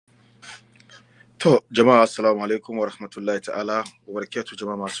To, jama'a assalamu alaikum wa rahmatullahi ta'ala wa barakatuh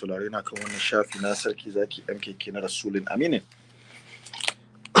jama'a masu saurare na kan wannan shafi na sarki zaki MKK na Rasulun Aminin.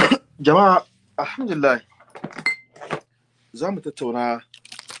 Jama'a, alhamdulillah, za mu tattauna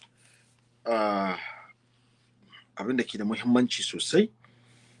abin da ke da muhimmanci sosai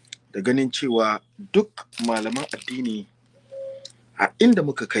da ganin cewa duk malaman addini a inda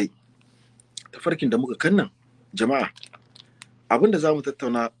muka kai, tafarkin da muka kan nan, jama'a, abin da za mu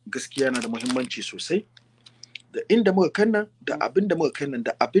tattauna gaskiya na da muhimmanci sosai, da inda muka kan nan, da abin da muka kan nan,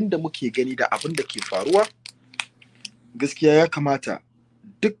 da abin da muke gani, da abin da ke faruwa. Gaskiya ya kamata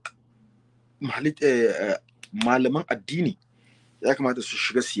duk malaman addini ya kamata su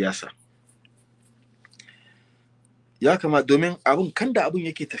shiga siyasa. Ya kamata, domin kan da abin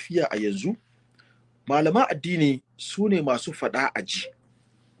yake tafiya a yanzu, malaman addini su ne masu faɗa a ji.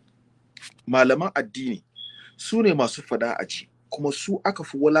 Malaman addini su ne masu faɗa a ji, kuma su aka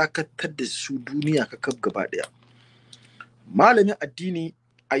fi walakantar da su duniya kakaf gaba ɗaya. Malamin addini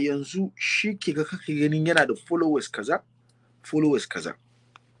a yanzu shi ke ga kake ganin yana da followers kaza,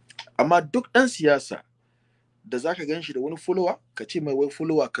 amma duk ɗan siyasa da zaka gan shi da wani follower, ka ce mai wai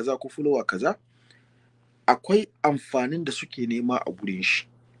follower kaza ko follower kaza, akwai amfanin da suke nema a gurin shi.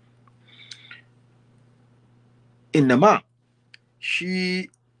 Innama shi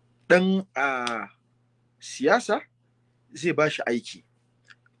ɗan siyasa zai ba shi aiki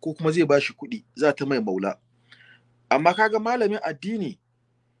ko kuma zai ba shi kuɗi, za ta mai maula. Amma kaga malamin addini,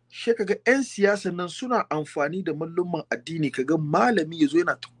 shi kaga 'yan siyasan nan suna amfani da malluman addini, kaga malami yazo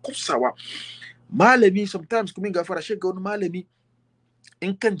yana ta kufsawa. Malami sometimes kuma gafara, shi ga wani malami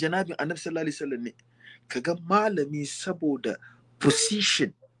in kan janabin annabi sallallahu alaihi wasallam ne, kaga malami saboda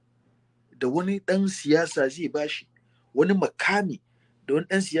position da wani ɗan siyasa zai bashi, wani makami da wani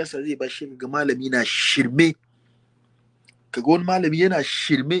ɗan siyasa zai bashi, kaga malami na shirme. Kaga wani malami yana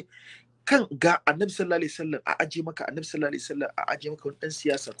shirme kan ga annabi sallallahu alaihi wasallam, a aje maka annabi sallallahu alaihi wasallam, a aje maka wani dan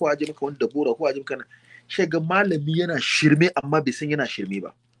siyasa, ko a aje maka wani dabora, ko a aje maka shi ga malami yana shirme amma bai san yana shirme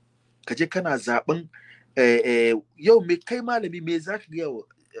ba. Kaje kana zaben yau me kai malami me zaka ga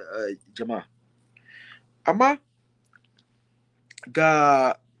jama'a. Amma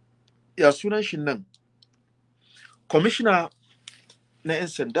ga ya sunan shi nan, commissioner na 'yan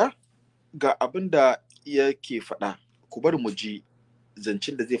sanda, ga abin da yake faɗa. Ku bari mu ji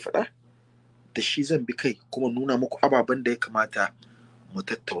zancen da zai faɗa, da shi zan bi kai kuma nuna muku ababen da ya kamata mu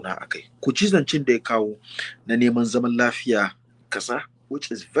tattauna a kai. Ku ji zancen da ya kawo na neman zaman lafiya kasa,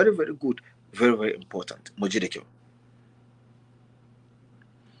 which is very very good, very very important. Mu ji da kyau.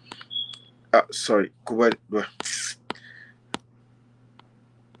 Sorry, ku bari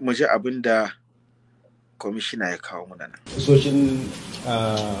mu ji abin da kwamishina ya kawo muna nan. Soshin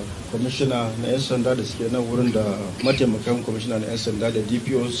kwamishina na 'yan sanda da suke nan wurin, da mataimakan kwamishina na 'yan sanda da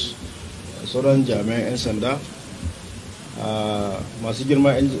DPOs, sauran jami'an 'yan sanda, masu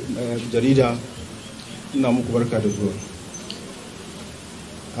girma 'yan jarida, ina muku barka da zuwa.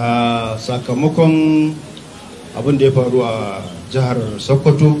 Sakamakon abin da ya faru a jihar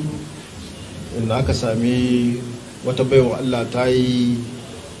Sokoto, inda aka sami wata baiwa Allah ta yi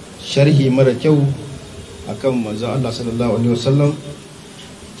sharhi mara kyau akan manzon Allah sallallahu alaihi wasallam,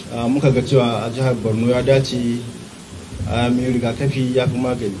 muka ga cewa a jihar Borno ya dace mai rigakafi ya fi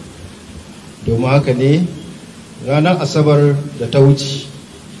magani. Domin haka ne ranar Asabar da ta wuce,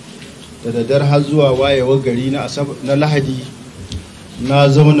 da daddare har zuwa wayewar gari na Lahadi, na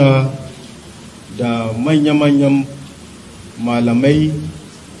zauna da manya-manyan malamai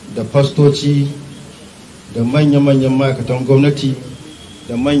da fastoci da manya-manyan ma'aikatan gwamnati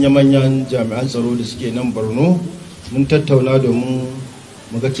da manya-manyan jami'an tsaro da suke nan Borno. Mun tattauna domin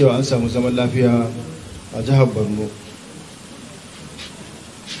mu ga cewa an samu zaman lafiya a jihar Borno.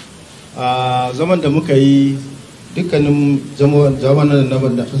 A zaman da muka yi, dukkanin zamanin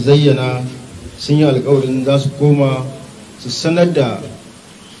da zayyana sun yi alkawarin za su koma su sanar da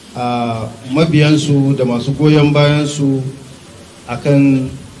mabiyansu da masu goyon bayansu akan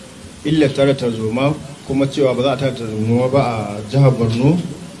illar tare tarzoma, kuma cewa ba za a tare tarzoma ba a jihar Borno,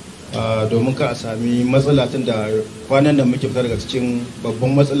 domin ka a sami matsala, tun da kwanan da muke fita daga cikin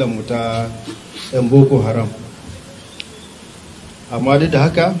babban matsalar mu ta 'yan Boko Haram. Amma duk da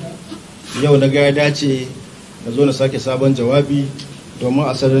haka, yau na ga ya dace na zo na sake sabon jawabi domin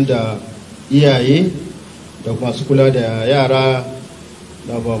a sanar da iyaye da masu kula da yara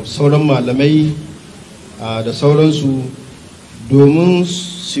da sauran malamai da sauransu, domin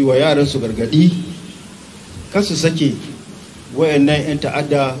su wa yaransu gargadi, kan su sake wayannan 'yan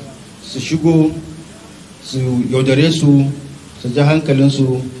ta'adda su shigo su yaudare su ja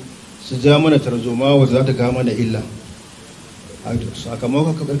hankalinsu, su ja mana tarzoma wadda za ta kawo mana illa.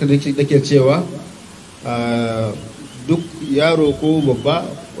 Sakamakon da ke cewa duk yaro ko babba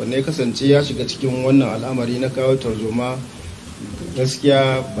wanda ya kasance ya shiga cikin wannan al'amari na kawo tarzoma,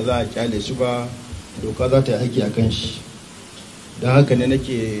 gaskiya ba za a kyale shi ba, doka za ta yi aiki a kan shi. Don haka ne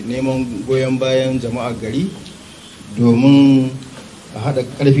nake neman goyon bayan jama'ar gari domin a haɗa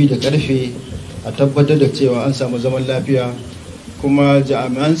ƙarfi da ƙarfe a tabbatar da cewa an samu zaman lafiya. Kuma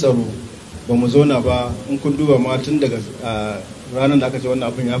jami'an tsaro ba mu zauna ba, in kun duba ma tun daga ranar da aka ce wannan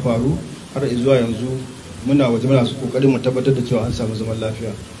abin ya faru har zuwa yanzu muna waje muna su kokarin mu tabbatar da cewa an samu zaman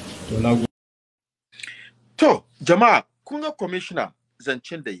lafiya. To na To jama'a, kun ga commissioner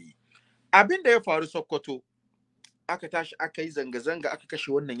zancen da yi abin da ya faru Sokoto, aka tashi aka yi zanga-zanga aka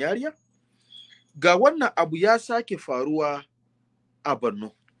kashe wannan yariya. Ga wannan abu ya sake faruwa a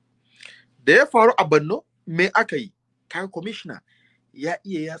Borno. Da ya faru a Borno, me aka yi? Kaga commissioner ya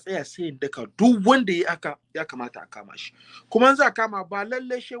iya ya tsaya sayin daka, duk wanda ya aka ya kamata a kama shi. Kuma za a kama ba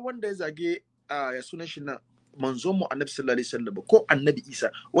lalle shi wanda ya zage ya sunan shi na manzon mu Annabi sallallahu alaihi wasallam ko Annabi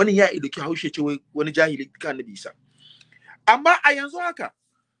Isa. Wani ya idoki haushe ce wani jahili ka Annabi Isa. Amma a yanzu haka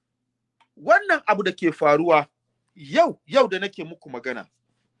wannan abu da ke faruwa yau da nake muku magana,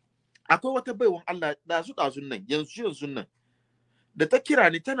 akwai wata baiwan Allah ɗazun nan yanzu nan da ta kira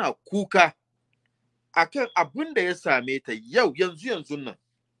ni tana kuka akan abin da ya same ta yanzu nan.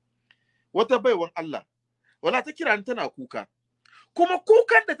 Wata baiwan Allah wala ta kira ni tana kuka, kuma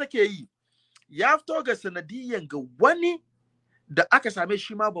kukan da take yi ya fito ga sanadiyan ga wani da aka same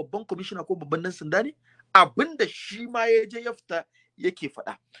shi ma babban commissioner ko babban nan sanda ne, abin da shi ma ya je ya fita yake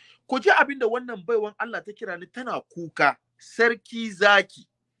faɗa. Ku ji abin da wannan baiwan Allah ta kira ni tana kuka, sarki zaki.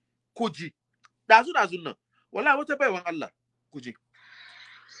 Ku ji ɗazun nan wala wata baiwan Allah, ku ji.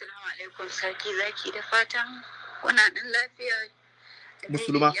 Assalamu alaikum sarki zaki, da fatan kuna nan lafiya da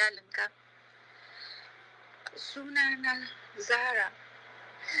musulma. Suna na Zara.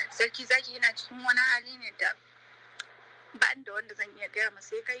 Sarki zaki yana cikin wani hali ne da ba da wanda zan iya gaya masa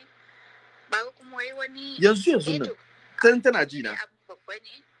sai kai. Ba kuma wai wani yanzu nan tana ji na.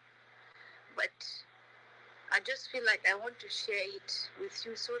 But I just feel like I want to share it with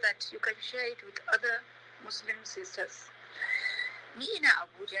you so that you can share it with other Muslim sisters. Ni ina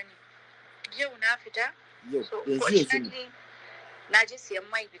Abuja ne. Yau na fita. So fortunately na je siyan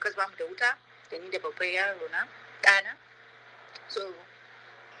mai because ba mu da wuta da ni da babban yaro na ɗana. So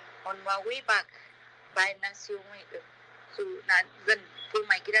on my way back bayan na siyo mai ɗin, so na zan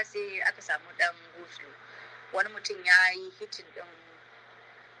koma gida sai aka samu ɗan gosulo. Wani mutum ya yi hitin ɗin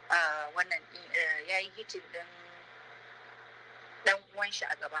ya yi hitin ɗin ɗan uwan shi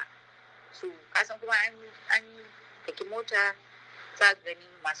a gaba. So kasan kuma an daki mota, za gani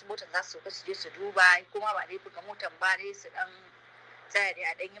masu motar za su je su duba, kuma ba dai buga motar ba dai su dan tsaya dai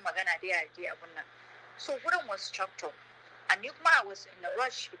a dan yi magana dai a je abun nan. So wurin was chopped up, and ni kuma I was in a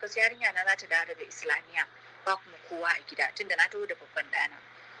rush because yarinya na za ta dawo daga Islamiyya, ba kuma kowa a gida tunda na taho da babban dana.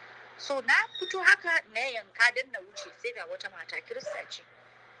 So na fito haka na yanka dan na wuce, sai ga wata mata Kirista ce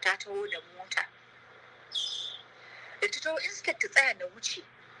ta taho da mota. Da ta taho instead ta tsaya na wuce,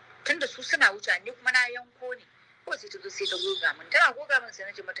 tunda su suna wuce ni kuma na yanko ne. Ko sai ta zo sai ta goga min, tana goga min sai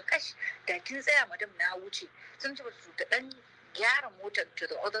na ce mata kash, da kin tsaya madam na wuce. Sun ce su ta dan gyara motar to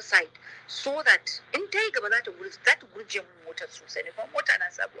the other side so that in ta yi gaba za ta gurje min motar sosai ne, kuma mota na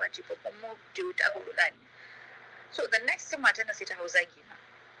sabuwa ce, babban mota ta hulɗa ne. So the next thing mata na sai ta hau zagi na.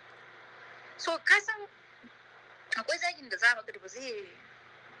 So ka san akwai zagin da za mu ga da ba zai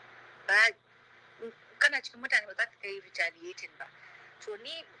ba, kana cikin mutane ba za ka kai retaliating ba. To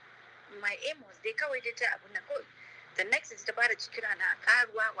ni my aim was dai kawai dai ta abun nan kawai. The next is ta fara kira na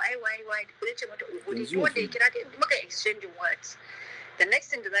karuwa why da ce mata ugudi, duk wanda ya kira ta muka exchanging words. The next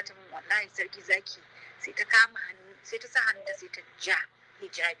thing da za ta min wallahi sarki zaki, sai ta kama hannu, sai ta sa hannu da sai ta ja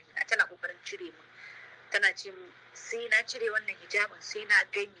hijabi na, tana kokarin cire min, tana ce sai na cire wannan hijabin sai na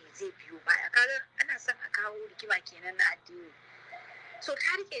gani zai biyo baya. Kaga ana son a kawo rigima kenan na addini. So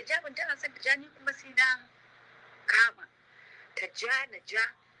ta rike hijabin tana son ta ja, ni kuma sai na kama ta ja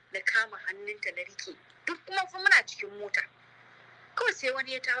na kama hannunta na rike, duk kuma fa muna cikin mota. Kawai sai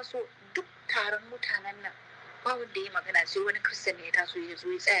wani ya taso, duk taron mutanen nan ba wanda ya magana, sai wani Christian ne ya taso ya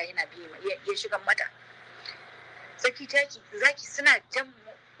zo ya tsaya yana biye ya shiga mata. Zaki suna jan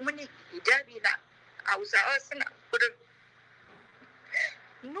muni hijabi na, Hausawa suna kudin.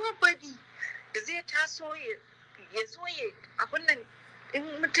 Nobody da zai taso ya zo ya abun nan in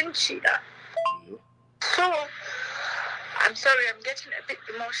mutunci da. So I'm sorry, I'm getting a bit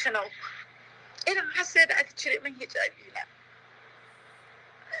emotional. Irin har sai da aka cire min hijabi na.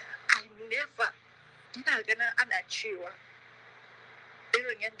 Ina ganin ana cewa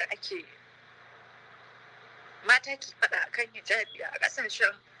irin yadda ake mata ki faɗa akan hijabi a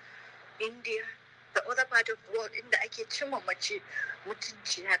ƙasashen India the other part of the world inda ake cimma mace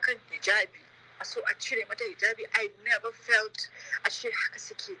mutunci akan hijabi a so a cire mata hijabi. I never felt ashe haka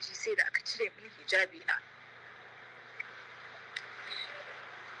suke ji sai da aka cire mini hijabi na.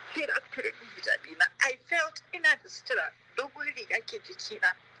 Sai da aka cire mini hijabi na. I felt ina da sutura dogon riga ke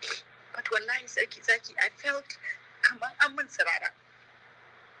jikina. But wallahi sarki zaki I felt kamar an min tsirara.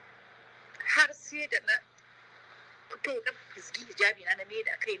 Har sai da na fito da fizgi hijabi na mai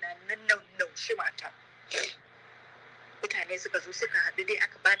da kaina na naushi mata. Mutane suka zo suka haɗu dai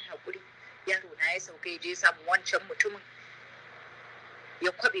aka bani haƙuri. Yaro na ya sauka ya je samu wancan mutumin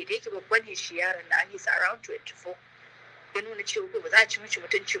ya kwabe da yake babban ne shi yaron na he's around 24. Ya nuna cewa ba za a ci mishi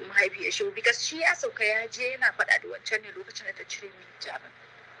mutuncin mahaifiyar shi because shi ya sauka ya je yana faɗa da wancan ne lokacin da ta cire min hijabin.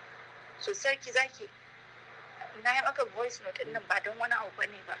 So sarki zaki na yi maka voice note nan ba don wani abu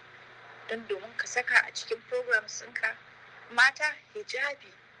bane ba. Don domin ka saka a cikin programs ɗinka mata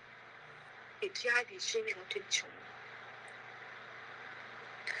hijabi shi ne mutuncin.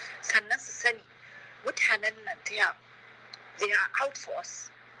 Sannan su sani mutanen nan ta they are out for us.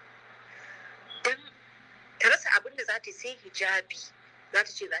 Don ta rasa abin da za ta sai hijabi za ta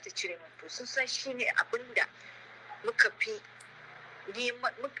ce za ta cire min to sun san shi ne abin da muke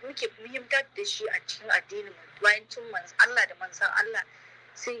muhimmar da shi a cikin addinin bayan cin Allah da manzan Allah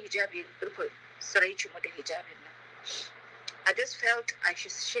sai hijabi rufe tsiraicin mu da hijabin nan. I just felt I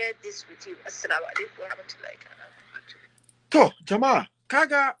should share this with you. Assalamu alaikum wa rahmatullahi ta'ala. To jama'a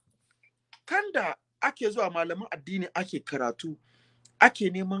kaga kanda ake zuwa malaman addini ake karatu ake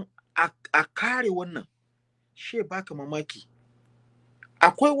neman a kare wannan she baka mamaki.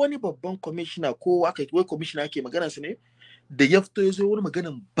 Akwai wani babban commissioner ko aka wai commissioner ake magana su ne da ya fito ya zo wani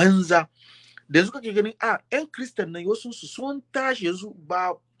maganan banza da yanzu kake ganin yan Christian nan wasu su sun tashi yanzu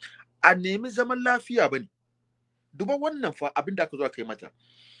ba a nemi zaman lafiya bane. Duba wannan fa abin da aka zo aka yi mata.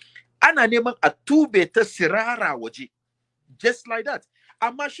 Ana neman a tube ta sirara waje. Just like that.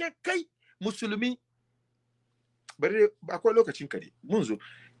 Amma she kai musulmi bari akwai lokacin ka ne mun zo.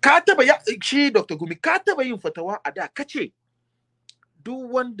 Ka taba shi Dr. Gumi ka taba yin fatawa a da kace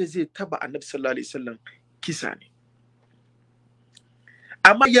duk wanda zai taba Annabi sallallahu alaihi wasallam kisa ne.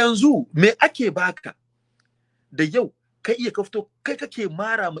 Amma yanzu me ake baka da yau kai iya ka fito kai kake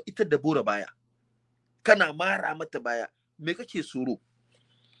mara ma ita da bora baya. Kana mara mata baya me kake tsoro?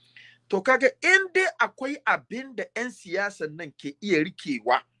 To kaga in dai akwai abin da 'yan siyasan nan ke iya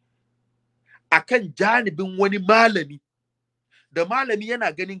rikewa akan janibin wani malami da malami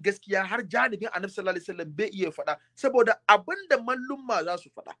yana ganin gaskiya har janibin Annabi sallallahu alaihi wasallam bai iya faɗa saboda abinda mallumma za su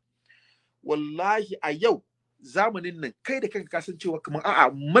faɗa. Wallahi a yau zamanin nan kai da kanka kasancewa kamar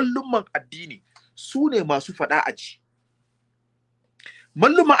mallumman addini su ne masu faɗa aji.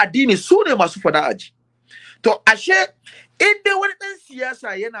 Mallumman addini su ne masu faɗa aji. To ashe in dai wani ɗan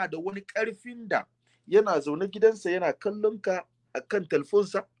siyasa yana da wani ƙarfin da yana zaune gidansa yana kallon ka akan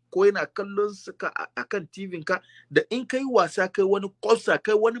telefonsa ko yana kallon ka akan TVn ka da in kai wasa kai wani kosa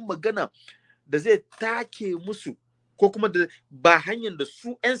kai wani magana da zai take musu ko kuma da ba hanyar da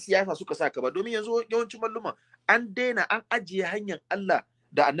su 'yan siyasa suka saka ba domin yanzu yawancin malluma an daina an ajiye hanyar Allah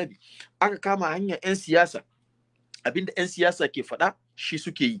da Annabi aka kama hanyar 'yan siyasa abinda 'yan siyasa ke faɗa shi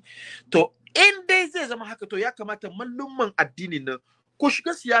suke yi. To in dai zai zama haka to ya kamata mallumman addinin nan ku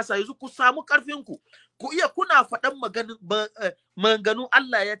shiga siyasa yanzu ku samu karfin ku iya kuna faɗan maganganun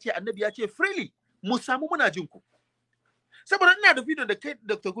Allah ya ce Annabi ya ce freely mu samu muna jin ku. Saboda ina da video da kai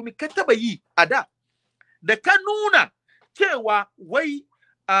Dr. Gumi ka taba yi a da ka nuna cewa wai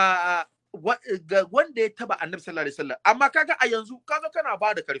wanda ya taba Annabi sallallahu alaihi wasallam amma kaga a yanzu kaga kana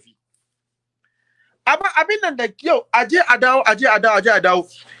ba da karfi. Amma abin nan da yau aje a dawo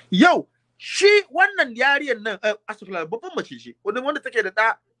yau shi wannan yariyar nan asifila babban mace ce wanda take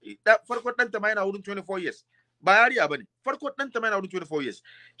da farkon ɗanta ma yana wurin 24 years ba yariya bane farkon ɗanta ma yana wurin 24 years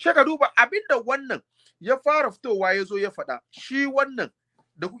shaka duba abinda wannan ya fara fitowa ya zo ya faɗa shi wannan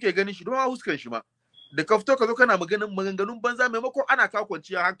da kuke ganin shi don huskan shi ma da ka fito ka zo kana maganganun banza maimakon ana kawo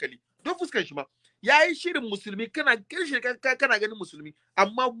kwanciyar hankali don fuskan shi ma yayi shirin musulmi kana ganin musulmi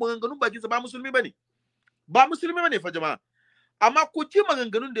amma maganganun bakinsa ba musulmi bane fa jama'a. Amma ku ji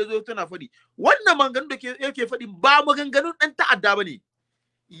maganganun da ya zo tana faɗi wannan maganganun da yake faɗi ba maganganun ɗan ta'adda ba ne.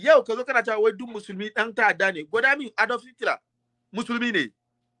 Yau ka zo kana cewa wai duk musulmi ɗan ta'adda ne gwada min Adolf Hitler musulmi ne.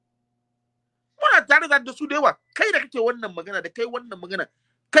 Muna tare da su da yawa kai da kake wannan magana da kai wannan magana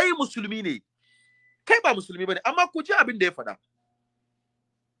kai musulmi ne kai ba musulmi ba ne amma ku ji abin da ya faɗa.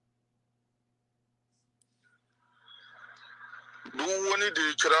 Duk wani da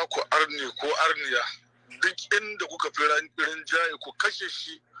ya kira ku arne ko arniya duk inda kuka fi rinjaye ku kashe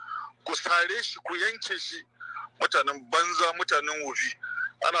shi ku sare shi ku yanke shi mutanen banza mutanen wofi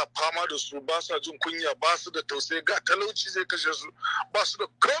ana fama da su, ba sa jin kunya, ba su da tausayi, ga talauci zai kashe su, ba su da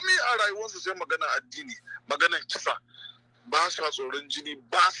komai a rayuwarsu sai magana addini, maganan kisa, ba sa tsoron jini,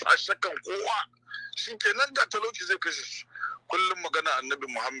 ba sa shakan kowa, shi kenan ga talauci zai kashe su. Kullum magana annabi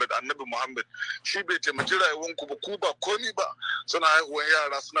Muhammad shi bai taimaki rayuwanku ba, ku ba komi ba, suna haihuwar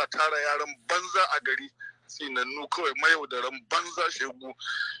yara, suna tara yaran banza a gari, tsinannu kawai, mayaudaran banza, shegu.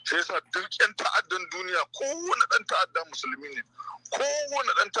 Shi yasa duk yan ta'addan duniya kowane dan ta'adda musulmi ne,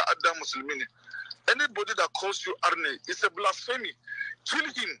 kowane dan ta'adda musulmi ne. Anybody that calls you arne is a blasphemy. Kill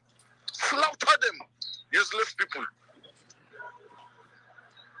him, slaughter them, useless people.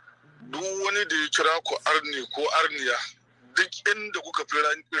 Duk wani da ya kira ku arne ko arniya, duk inda kuka fi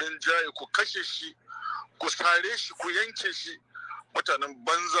rinjaye ku kashe shi, ku sare shi, ku yanke shi. Mutanen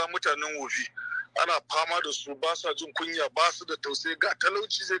banza, mutanen wofi, ana fama da su, ba sa jin kunya, ba su da tausayi, ga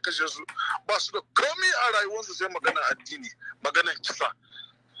talauci zai kashe su, ba su da komai a rayuwarsu sai magana addini, maganan kisa,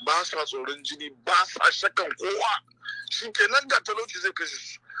 ba sa tsoron jini, ba sa shakan kowa, shi kenan ga talauci zai kashe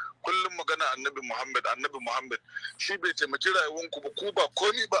su. Kullum magana annabi Muhammad shi bai taimaki rayuwanku ba, ku ba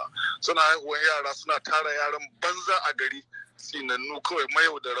komi ba, suna haihuwar yara, suna tara yaran banza a gari, tsinannu kawai,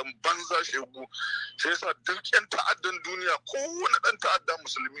 mayaudaran banza, shegu. Shi yasa duk yan ta'addan duniya kowane dan ta'adda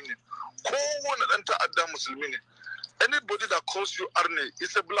musulmi ne, kowane dan ta'adda musulmi ne. Anybody that calls you arne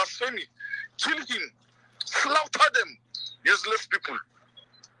is a blasphemy. Kill him, slaughter them, useless people.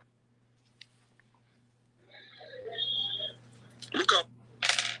 Look up.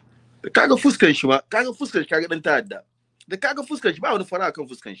 Da kaga fuskan shi ba, kaga fuskan shi, kaga dan ta'adda. Da kaga fuskan shi ba wani fara kan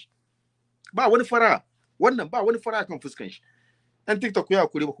fuskan shi. Ba wani fara. Wannan ba wani fara kan fuskan shi. Dan TikTok ya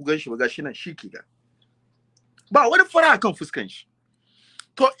hakuri ba ku gan shi ba, gashi nan shi ke ga. Ba wani fara kan fuskan shi.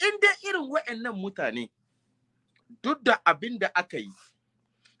 To in dai irin wa'annan mutane duk da abin da aka yi,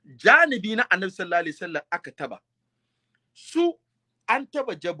 janibi na Annabi sallallahu alaihi wasallam aka taba. Su an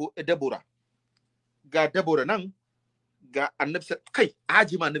taba Dabura. Ga Dabura nan, ga Annabi kai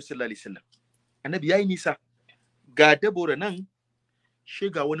ajima Annabi sallallahu alaihi wasallam. Annabi yayi nisa. Ga Dabura nan, shi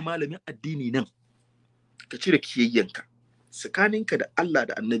ga wani malamin addini nan. Ka cire kiyayyanka tsakaninka da Allah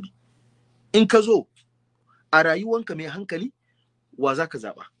da Annabi. In ka zo a rayuwanka mai hankali, wa za ka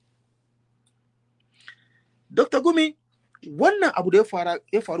zaba? Dr. Gumi, wannan abu da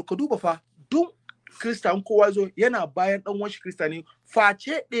ya faru ka duba fa, duk Kristan kowa zo yana bayan dan wanshi Kristani,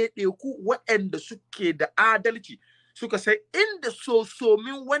 face ɗaiɗaiku waɗanda suke da adalci suka sai inda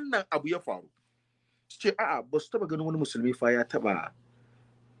sosomin wannan abu ya faru. Su ce a'a, ba su taba ganin wani musulmi fa ya taba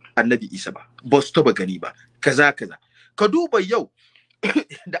Annabi Isa ba, ba su taba gani ba, kaza. Ka duba yau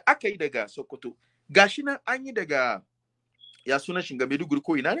da aka yi daga Sokoto, gashi nan an yi daga ya sunan shinga Maiduguri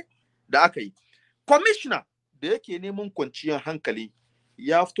ko ina ne da aka yi. Commissioner da yake neman kwanciyar hankali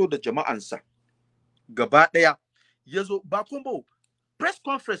ya fito da jama'ansa gaba daya, ya zo ba kombo press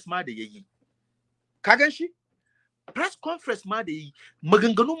conference ma da yayi. Ka gan shi? Press conference ma da yayi,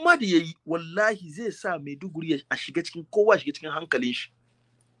 maganganun ma da yayi, wallahi zai sa Maiduguri a shiga cikin kowa, shiga cikin hankalin shi.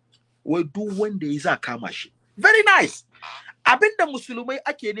 Wai duk wanda ya za kama shi. Very nice. Abinda musulmai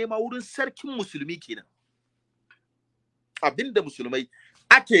ake nema wurin sarkin musulmi kenan. Abinda musulmai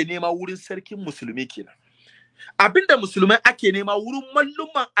ake nema wurin sarkin musulmi kenan. Abinda musulmai ake nema wurin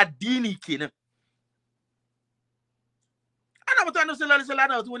malluman addini kenan. Ana batun Annabi sallallahu alaihi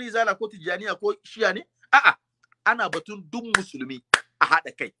wasallam, ana batun wani izala ko tijaniya ko shiya ne? A'a, ana batun duk musulmi a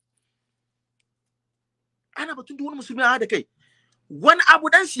hada kai. Ana batun duk wani musulmi a hada kai. Wani abu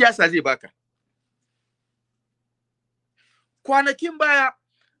dan siyasa zai baka. Kwanakin baya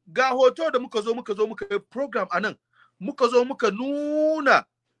ga hoto da muka zo muka yi program anan, muka zo muka nuna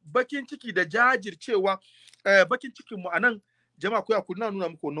bakin ciki da jajircewa, bakin cikin mu anan, jama'a ku ya kunna nuna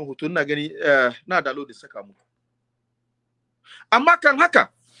muku wannan hoto, ina gani na download da saka muku. Amma kan haka,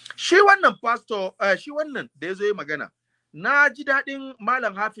 shi wannan pastor, shi wannan da yazo yi magana, na ji dadin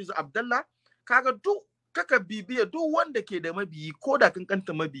Malam Hafiz Abdullah. Kaga duk kaka bibiya duk wanda ke da mabiyi, ko da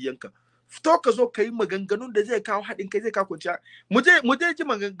kankanta mabiyanka, fito ka zo ka yi maganganun da zai kawo haɗin kai, zai kawo kwanciya. Mu je ji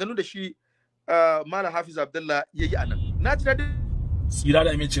maganganun da shi Malam Hafiz Abdullah ya yi a nan. Na ji daɗin. Tsira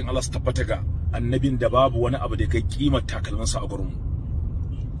da amincin Allah su tabbata ga annabin da babu wani abu da kai kimar takalmansa a gurinmu.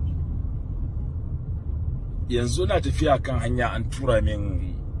 Yanzu na tafiya kan hanya, an tura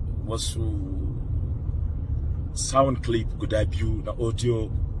min wasu sound clip guda biyu na audio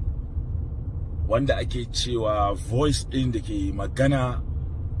wanda ake cewa voice ɗin da ke magana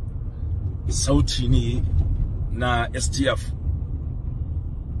sauti ne na STF,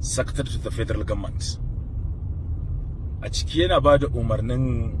 Secretary to the Federal Government. A ciki yana ba da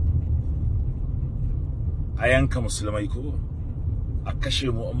umarnin a yanka musulmai, ko a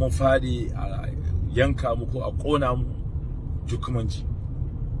kashe mu, mun fadi, a yanka mu ko a kona mu, 𝐒𝐚𝐤𝐬.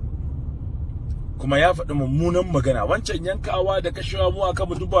 kuma ya faɗi mummunan magana. Wancan yankawa da kashewa mu aka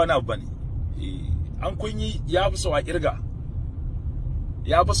mu duba wani abu bane. An kun yi ya fi so a kirga,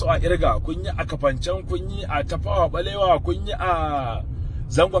 ya fi so a kirga. Kun yi a Kafancan, kun yi a Tafawa Balewa, kun yi a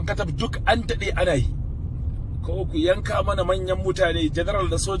Zangon Katab, duk an daɗe ana yi. Ko ku yanka mana manyan mutane, general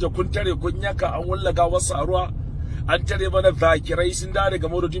da soja kun tare, kun yanka an wallaga wasu a ruwa, an tare mana zakirai sun dawo daga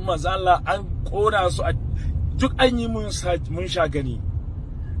maududin manzo Allah, an kona su a duk an yi mun sha gani.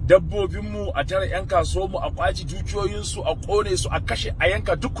 Dabbobinmu a tare yan kasuwanmu a kwaci dukiyoyinsu, a kone su, a kashe, a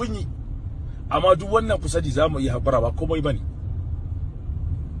yanka, duk kun yi. Amma duk wannan kusa za mu yi habara ba komai bane,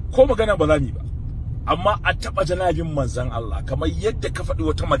 ko magana ba za mu yi ba. Amma a taɓa janabin manzon Allah kamar yadda ka faɗi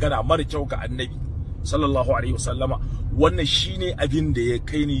wata magana mara kyau ga annabi sallallahu alaihi wasallama, wannan shine abin da ya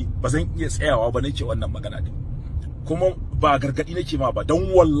kai ni bazan iya tsayawa ba nake wannan magana din, kuma ba gargadi nake ma ba, dan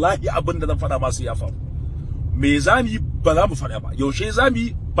wallahi abin da zan faɗa masu ya faru. Me zamu yi ba za mu faɗa ba, yaushe zamu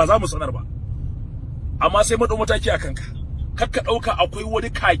yi ba za mu sanar ba, amma sai mu dau mataki akan ka. Kakka dauka akwai wani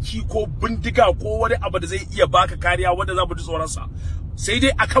kaki ko bindiga ko wani abu da zai iya baka kariya wanda za mu ji tsoron sa, sai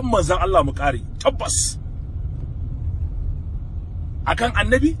dai akan manzon Allah mu kare. Tabbas akan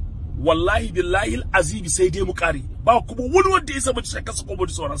annabi wallahi billahi alazim sai dai mu kare, ba kuma wani wanda ya saba shakka ko mu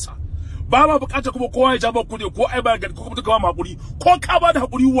ji tsoron sa. Ba ma bukata kuma kowa ya ja ba kudi ko ai ba gadi ko kuma ka ba mu hakuri ko ka ba da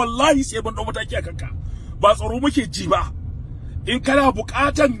hakuri, wallahi sai ban dau mataki akan ka. Ba tsaro muke ji ba, in kana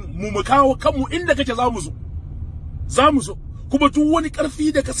bukatan mu kawo kanmu inda kake za mu zo kuma duk wani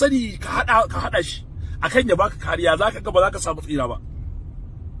karfi da ka sani ka hada shi akan ya baka kariya, zaka ga ba za ka samu tsira ba.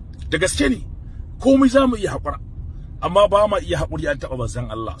 Da gaske ne komai za mu iya hakura, amma ba ma iya hakuri an taba manzon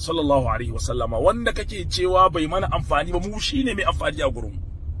Allah sallallahu alaihi wasallama, wanda kake cewa bai mana amfani ba, mu shine mai amfani a gurin mu,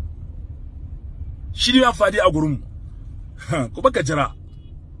 shine mai amfani a gurin mu. Kuma ka jira,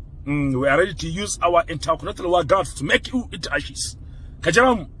 we are ready to use our intercontinental war gods to make you into ashes. Ka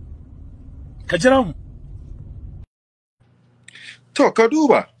jira mu, ka jira mu. To ka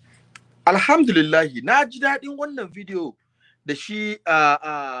duba, alhamdulillahi na ji daɗin wannan video da shi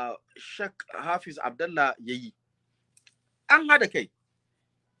Sheikh Hafiz Abdallah yayi. An hada kai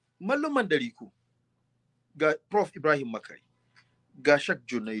malluman dariku ga Prof Ibrahim Makari, ga Sheikh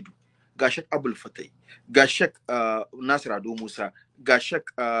Junaidu, ga Sheikh Abul Fatai, ga Sheikh Nasir Ado Musa, ga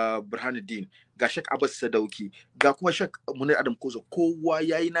Sheikh Burhanuddin, ga Sheikh Abbas Sadauki, ga kuma Sheikh Munir Adam Kozo, kowa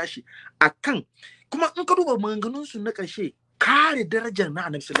yayi nashi akan, kuma in ka duba maganganun su na ƙarshe kare darajar na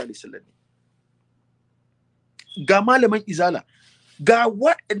Annabi sallallahu alaihi wasallam. Ga malaman Izala, ga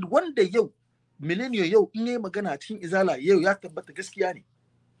wanda yau millennium yau in yayi magana cikin Izala yau ya tabbata gaskiya ne.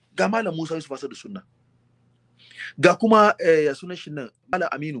 Ga malam Musa Yusuf Asadu Sunna, ga kuma ya sunan shi nan malam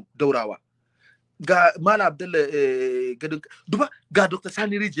Aminu Daurawa, ga malam Abdullah Gadin duba, ga Dr.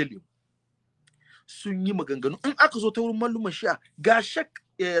 Sani Rijeli sun yi maganganu. In aka zo ta wurin malluman Shi'a, ga Shek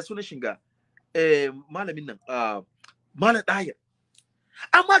sunan shi ga malamin nan Malam Dahir.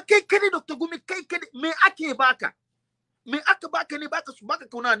 Amma kai kane Dr. Gumi, kai kane me ake baka? Me aka baka ne baka su baka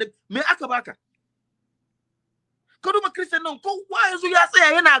kauna ne? Me aka baka? Ka duba Christian nan kowa yanzu ya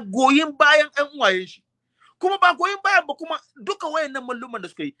tsaya yana goyin bayan ƴan uwayen shi. Kuma ba goyin bayan ba, kuma duka wayannan malluman da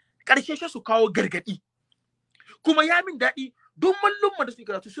suka yi karshe shi su kawo gargadi. Kuma ya min daɗi duk malluman da suke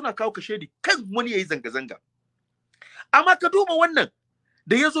karatu suna kawo kashedi kan wani yayi zanga zanga. Amma ka duba wannan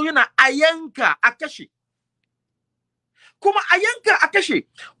da yazo yana a yanka a kashe. Kuma a yanka a kashe,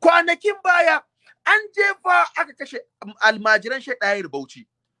 kwanakin baya an jefa aka kashe almajiran Sheikh Dahir Bauchi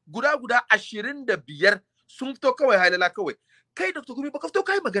guda 25 sun fito kawai halala kawai. Kai Dr. Gumi baka fito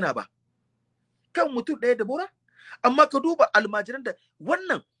kai magana ba kan mutum ɗaya da bora, amma ka duba almajiran da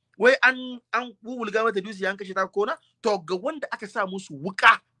wannan wai an wulga mata dusi an kashe ta kona, to ga wanda aka sa musu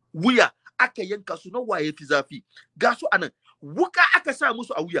wuya aka yanka su na waye fi zafi. Ga su anan wuka aka sa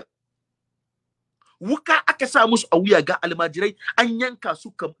musu a wuya, wuka aka sa musu a wuya, ga almajirai an yanka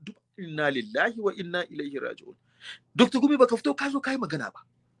su kam. Inna lillahi wa inna ilaihi raji'un. Dr. Gumi baka fito ka zo kai magana ba.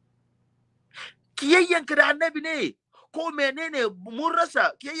 Kiyayyanka da annabi ne ko menene mun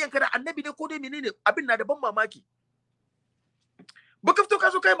rasa, kiyayyanka da annabi ne ko dai menene, abin na da ban mamaki. Baka fito ka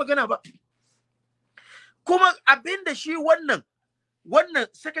zo kai magana ba. Kuma abin da shi wannan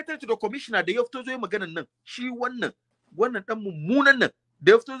secretary to the commissioner da ya fito zo maganan nan, shi wannan dan mummunan nan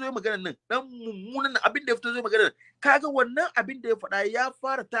da ya fito zo maganan nan, dan mummunan abin da ya fito zo maganan nan, kaga wannan abin da ya faɗa ya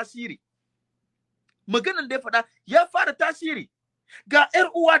fara tasiri. Maganan da ya faɗa ya fara tasiri. Ga ƴar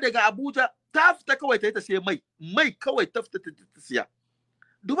uwa daga Abuja ta fita kawai ta sai mai kawai ta fita ta siya.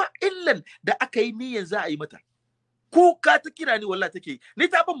 Duba illan da aka yi niyyar za a yi mata. Kuka ta kira ni wallahi take. Ni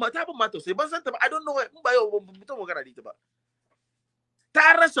ta ban ma tausayi, ban san ta ba, I don't know, in ba yau mutum magana ni ta ba.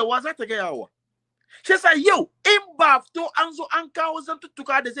 Ta rasa wa za ta ga yawa. Shi yasa yau in ba fito an zo an kawo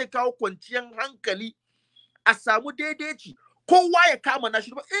zantuttuka da zai kawo kwanciyar hankali a samu daidaici kowa ya kama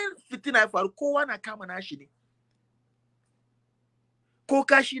nashi ba, in fitina ya faru kowa na kama nashi ne. Ko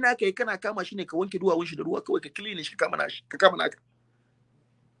kashi na kai kana kama shi ne ka wanke duwawun shi da ruwa kawai ka clean shi ka kama naka.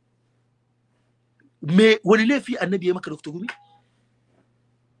 Me wani laifi annabi ya maka da Dr. Gumi?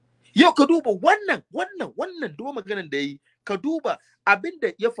 Yau ka duba wannan do maganan da yi, ka duba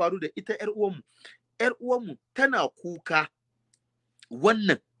abinda ya faru da ita ƴar uwanmu tana kuka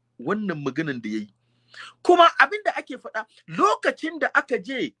wannan maganan da yayi. Kuma abinda ake faɗa lokacin da aka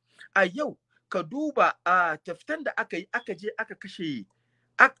je a yau ka duba a taftan da aka yi, aka je aka kashe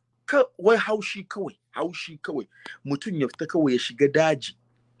wai haushi kawai mutum ya fita kawai ya shiga daji.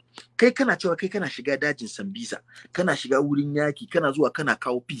 Kai kana cewa kai kana shiga dajin Sambisa, kana shiga wurin yaki, kana zuwa kana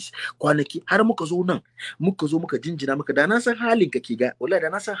kawo peace. Kwanaki har muka zo muka jinjina maka, da na san halinka ke ga, wallahi da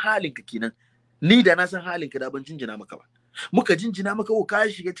na san halinka kenan. Ni da na san halinka da ban jinjina maka ba. Muka jinjina maka ka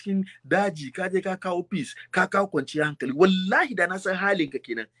shiga cikin daji, ka je ka kawo peace, ka kawo kwanciyar hankali. Wallahi da na san halinka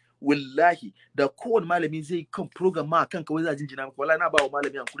kenan. Wallahi da kowane malami zai kan program ma kanka wai za jinjina maka, wallahi na ba wa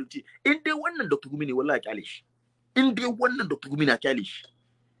malami hankuri ce in dai wannan Dr. Gumi ne wallahi kyale shi. In dai wannan Dr. Gumi na kyale shi.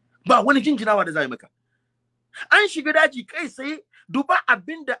 Ba wani jinjinawa da za yi maka. An shiga daji kai sai duba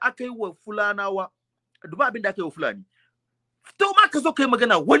abinda aka yi wa Fulanawa, duba abinda aka yi wa Fulani. To ma ka zo kai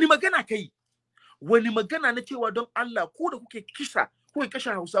magana, wani magana kai? Wani magana na cewa don Allah ko da kuke kisa, kuke kashe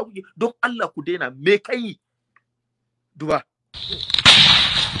Hausa kuke don Allah ku daina, me kai? Duba.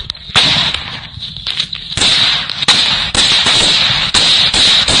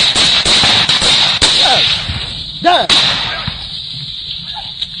 Da.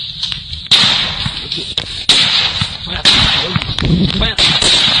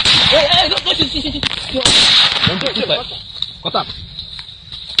 Hey, don't touch it. Don't touch it. What's up?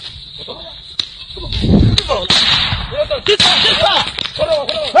 Come on. This one.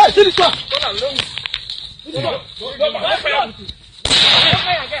 Hey, this one.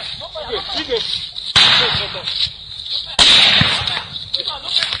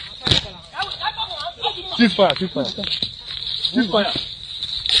 Ceasefire.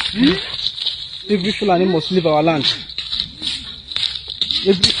 Every Fulani must leave our land.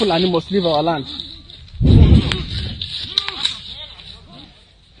 Every Fulani must leave our land.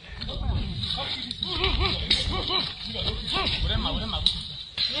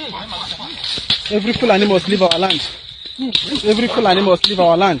 Every Fulani must leave our land. Every Fulani must leave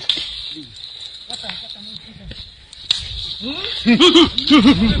our land.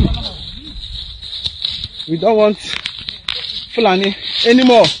 We don't want Fulani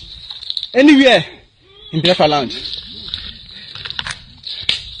anymore, anywhere in Biafra land.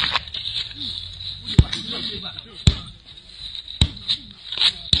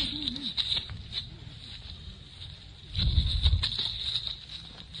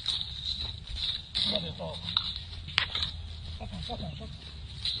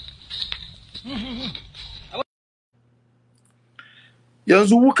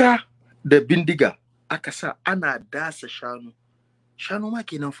 Yanzu wuka da bindiga aka sa ana dasa shanu ma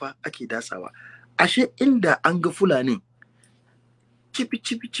kenan fa ake dasawa. Ashe inda an ga Fulani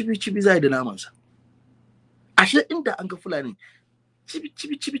cibi zai da namansa. Ashe inda an ga Fulani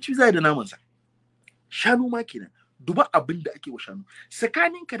cibi zai da namansa. Shanu ma kenan. Duba abin da ake wa shanu.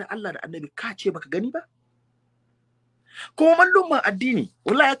 Tsakaninka da Allah da Annabi ka ce baka gani ba? Kuma mallumman addini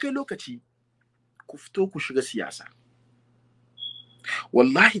wallahi ya kai lokaci ku fito ku shiga siyasa.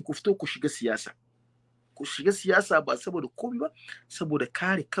 Wallahi ku fito ku shiga siyasa. Ku shiga siyasa ba saboda komai ba, saboda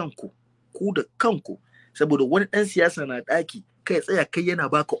kare kanku, ku da kanku. Saboda wani dan siyasa na daki kai tsaya kai yana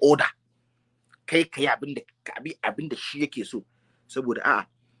baka order. Kai abinda shi yake so. Saboda a'a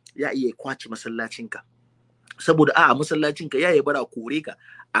ya iya kwace masallacinka. Saboda a'a masallacinka ya yi bara kore ka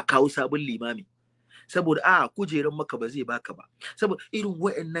a kawo sabon limami. Saboda a'a kujeran maka ba zai baka ba. Saboda irin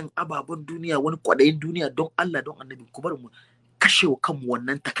wayannan ababen duniya, wani kwadayin duniya, don Allah don Annabi ku bar mu kashewa kanmu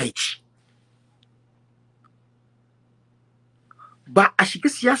wannan takaici. Ba a shiga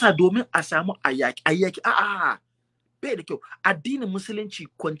siyasa domin a samu ayyaki a'a bai da kyau. Addinin musulunci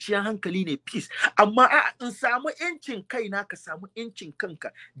kwanciyar hankali ne, peace. Amma a'a in samu yancin kaina, ka samu yancin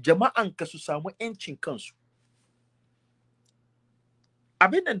kanka, jama'anka su samu yancin kansu.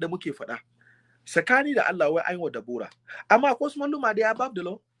 Abin nan da muke faɗa tsakani da Allah wai aiwa da bora, amma ko su malluma da ya above the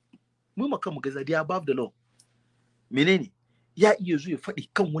law, mu maka mu gaza da ya above the law. Menene ya iya zuwa faɗi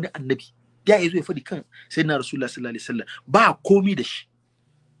kan wani annabi, ya iya zuwa faɗi kan sayyidina Rasulullah sallallahu alaihi wasallam, ba komi da shi,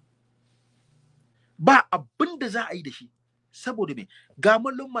 ba abin da za a yi da shi. Saboda me ga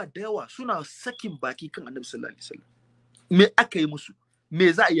malluma da yawa suna sakin baki kan annabi sallallahu alaihi wasallam. Me aka yi musu?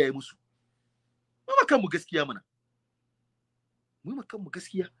 Me za a yi musu? mu ma kanmu gaskiya mana, mu ma kanmu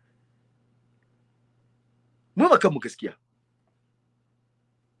gaskiya, mu ma kanmu gaskiya.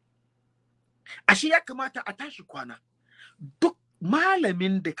 Ashe ya kamata a tashi kwana. Duk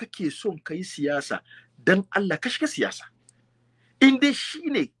malamin da kake son kai siyasa, dan Allah ka shiga siyasa. In dai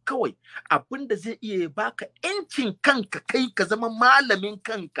shine kawai abin da zai iya baka ƴancin kanka, kai ka zama malamin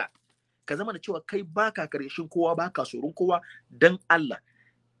kanka, ka zama da cewa kai baka karshen kowa, baka tsoron kowa, dan Allah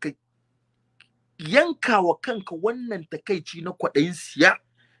ka yanka wa kanka wannan takaici na kwaɗayin siya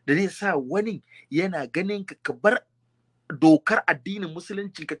da zai sa wani yana ganin ka, ka bar dokar addinin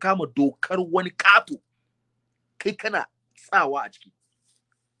musulunci ka kama dokar wani kato, kai kana tsawa a ciki.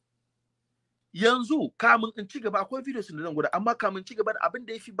 Yanzu kamun in ci gaba, akwai videos da zan gwada, amma kamun ci gaba da abin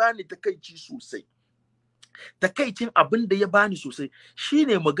da yafi bani takaici sosai, takaicin abin da ya bani sosai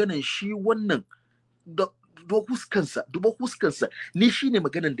shine maganan shi wannan duba huskansa, ni shine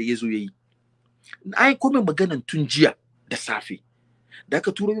maganan da yazo yayi. Ai kuma maganan tun jiya da safe da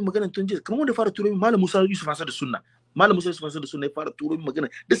aka turo min maganan tun jiya, kamar wanda fara turo min Malam Musa Yusuf Hassan da Sunna, Malam Musa Yusuf Hassan da Sunna ya fara turo min magana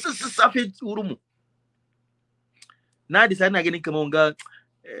da sassafe wurin mu. Na disa ina ganin kamar wanga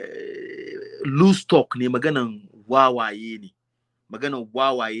loose talk ne, maganan wawaye ne, maganan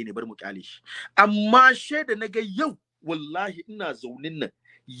wawaye ne, bar mu kyale shi. Amma shaida naga yau, wallahi ina zaunin nan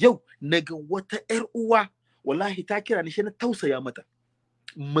yau naga wata ƴar uwa, wallahi ta kira ni, shi na tausaya mata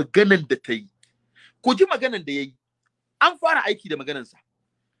maganan da ta yi. Ku ji maganan da yayi, an fara aiki da maganansa.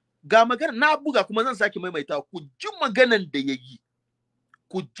 Ga maganan na buga kuma zan sake maimaita, ku ji maganan da yayi,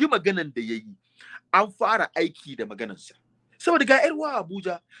 ku ji maganan da yayi, an fara aiki da maganansa. Saboda ga ƴar uwa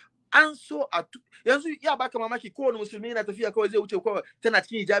Abuja, an so a yanzu ya baka mamaki, kowane musulmi yana tafiya kawai zai wuce kawai tana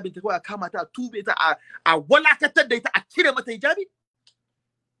cikin hijabin ta, kawai a kama ta, a tube ta, a walakatar da ita, a cire mata hijabi,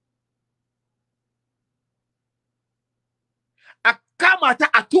 a kama ta,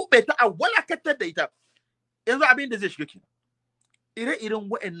 a tube ta, a walakatar da ita. Yanzu abin da zai shiga kenan. Ire-iren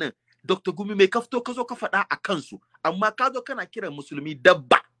wa'annan Dr. Gumi mai kafto ka zo ka faɗa a kansu, amma ka zo kana kiran musulmi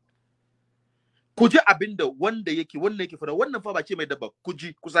dabba. Ku ji abin da wanda yake faɗa, wannan fa ba ce mai dabba, ku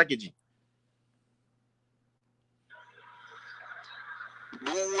ji, ku sake ji.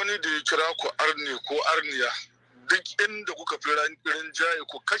 Duk wani da ya kira ku arne ko arniya, duk inda kuka fi rinjaye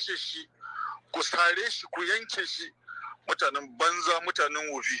ku kashe shi, ku sare shi, ku yanke shi. Mutanen banza, mutanen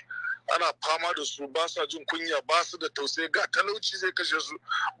wofi, ana fama da su, ba sa jin kunya, ba su da tausayi, ga talauci zai kashe su,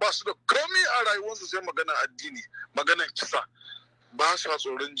 ba su da komai a rayuwarsu sai magana addini, maganan kisa, ba sa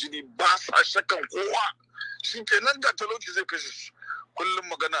tsoron jini, ba sa shakan kowa, shi kenan ga talauci zai kashe su. Kullum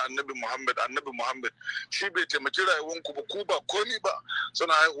magana annabi Muhammad shi bai taimaki rayuwanku ba, ku ba komi ba,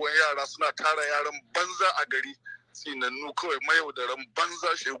 suna haihuwan yara, suna tara yaran banza a gari, tsinannu kawai, mayaudaran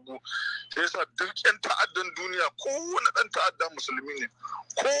banza, shegu. Sai yasa duk yan ta'addan duniya, kowane dan ta'adda musulmi ne,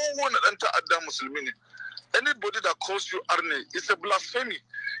 kowane dan ta'adda musulmi ne. Anybody that calls you arne is a blasphemy.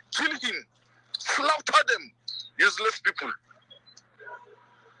 Kill him, slaughter them, useless people.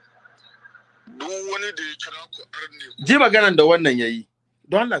 Duk wani da ya kira ku arne, ji maganan da wannan yayi,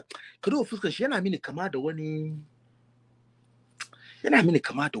 don Allah ka duba fuskar shi, yana mini kama da wani,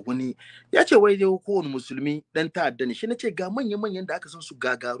 ya ce wai dai kowane musulmi dan ta'adda ne. Shi na ce ga manyan da aka san su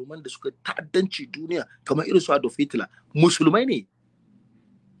gagaruman da suka ta'addanci duniya kamar irin su Adolf Hitler, musulmai ne.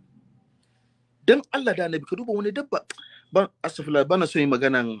 Dan Allah da Annabi ka duba wani dabba, ban astaghfirullah, bana so yi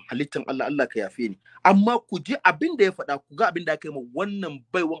maganan halittan Allah, Allah ka yafe ni, amma ku ji abin da ya faɗa, ku ga abin da aka yi ma wannan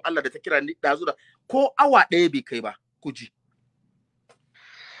baiwan Allah da ta kira ni dazu da ko awa ɗaya bai kai ba, ku ji.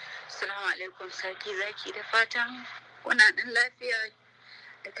 Assalamu alaikum sarki zaki, da fatan kuna nan lafiya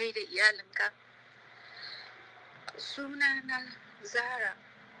da kai da iyalinka. Sunana Zara.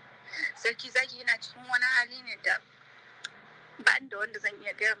 Sarki zaki, yana cikin wani hali ne da ba da wanda zan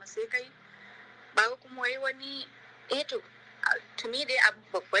iya gaya masa sai kai, ba kuma wai wani to me dai abu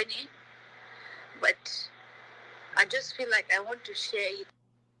babba ne, but I just feel like I want to share it.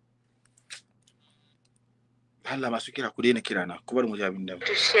 Allah masu kira ku daina kira na, ku bar mu ji abin da.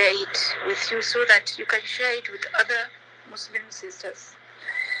 To share it with you so that you can share it with other Muslim sisters.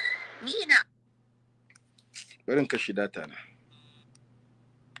 Ni ina barin kashi data na.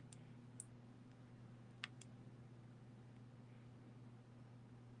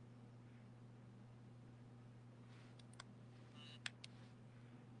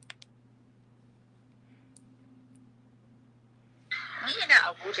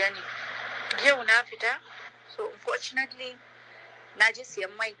 Abuja ne. Yau na fita, so unfortunately na je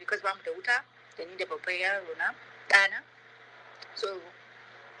siyan mai because ba mu da wuta, da ni da babban yaro na ɗana. So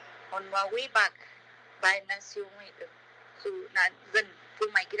on my way back, bayan na siyo mai din, so na zan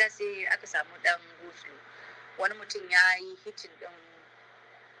koma gida sai aka samu dan gosulo. Wani mutum ya yi hitin din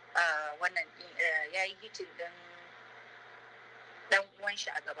wannan ya yi hitin din dan uwan shi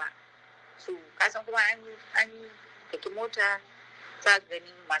a gaba. So kasan kuma an daki mota, za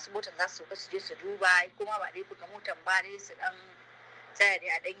gani masu motar za su je su duba, kuma ba dai buga motar ba dai su dan tsaya dai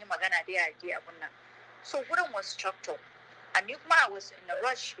a dan yi magana dai a je abun nan. So wurin was chopped up, and ni kuma I was in a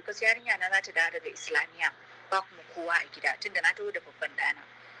rush because yarinya na za ta dawo daga Islamiyya, ba kuma kowa a gida tunda na taho da babban dana.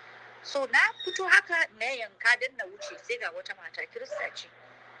 So na fito haka na yanka dan na wuce, sai ga wata mata Kirista ce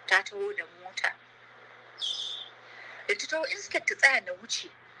ta taho da mota. Da ta taho instead ta tsaya na wuce,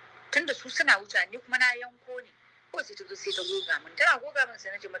 tunda su suna wuce ni kuma na yanko ne. Ko sai ta zo sai ta goga min, tana goga min sai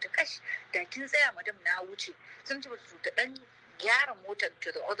na ce mata kash, da kin tsaya madam na wuce. Sun ce mata ta dan gyara motar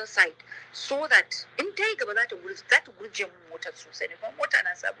to the other side so that in ta yi gaba za ta gurje min motar sosai ne, kuma mota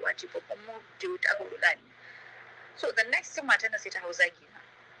na sabuwa ce, babban mota ta hulɗa ne. So the next thing mata na sai ta hau zagi na.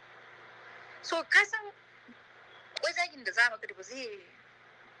 So ka san wai zagin da za mu ba zai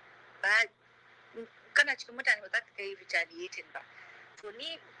ba, kana cikin mutane ba za ka kai retaliating ba. To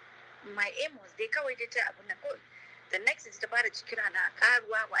ni my aim was dai kawai dai ta abin nan kawai. The next is ta fara kira na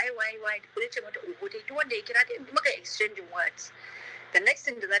karuwa why da kuma ce mata ogo dai duk wanda ya kira ta muka exchanging words. The next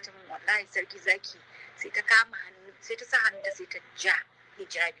thing da za ta min wallahi sarki zaki sai ta kama hannu, sai ta sa hannu ta sai ta ja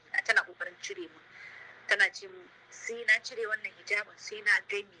hijabi na, tana kokarin cire mu, tana ce mu sai na cire wannan hijabin sai na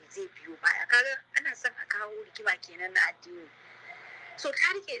ga me zai biyo baya. Kaga ana son a kawo rigima kenan na addini. So ta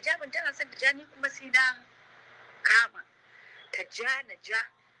rike hijabin tana son ta ja, ni kuma sai na kama ta ja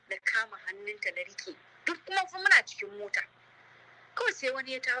na kama hannunta na rike. Duk kuma fa muna cikin mota. Kawai sai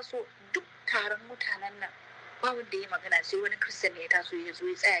wani ya taso, duk taron mutanen nan ba wanda ya magana, sai wani Christian ya taso ya zo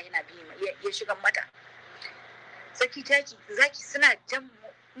ya tsaya yana bi ya shiga mata. Zaki suna jan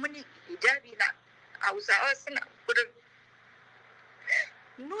muni hijabi na, Hausawa suna gudun.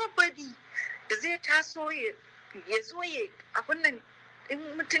 Nobody da zai taso ya zo ya abun nan din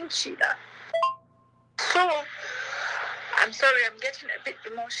mutunci da. So I'm sorry, I'm getting a bit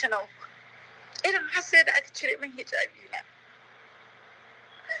emotional. Irin har sai da aka cire min hijabi na.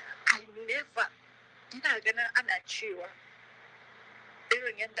 I never, ina ganin ana cewa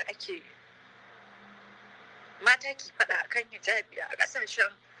irin yadda ake mata ki faɗa akan hijabi a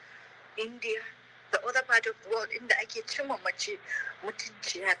ƙasashen India, the other part of the world, inda ake cimma mace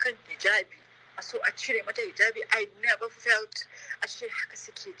mutunci akan hijabi, a so a cire mata hijabi. I never felt a ce haka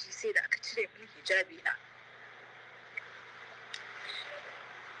suke ji sai da aka cire min hijabi na.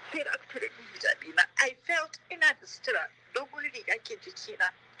 Sai da aka cire min hijabi na, I felt ina da sutura, dogon riga ke jikina,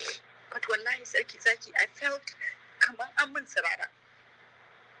 but wallahi sarki zaki I felt kamar an min tsirara.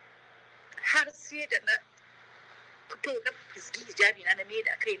 Har sai da na fito na fisgi hijabi na mai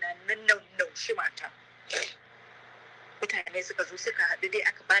da kaina na naushi mata. Mutane suka zo suka haɗu dai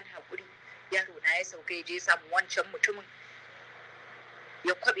aka bani haƙuri. Yaro na ya sauka ya je samu wancan mutumin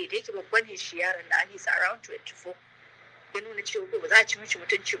ya kwabe, da yake babban ne shi yaron na, he's around 24. Ya nuna cewa ba za a ci mishi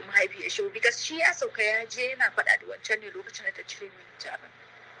mutuncin mahaifiyar shi, because shi ya sauka ya je yana faɗa da wancan ne lokacin da ta cire min hijabin.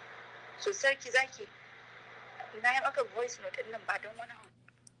 So sarki zaki na yi maka voice note ɗin nan ba don wani abu.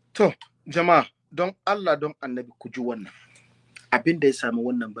 To jama'a don Allah don annabi ku ji wannan abin da ya sami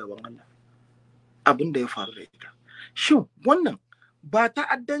wannan baiwan Allah, abin da ya faru da ita. Shin wannan ba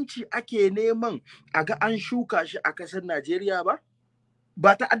ta'addanci ake neman a ga an shuka shi a ƙasar Najeriya ba?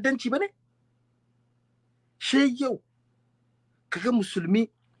 Ba ta'addanci ba ne? Shi yau kaga musulmi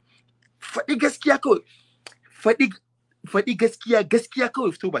faɗi gaskiya kawai, faɗi gaskiya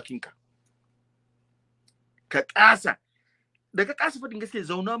kawai fito bakinka. Ka ƙasa, daga ƙasa faɗin gaskiya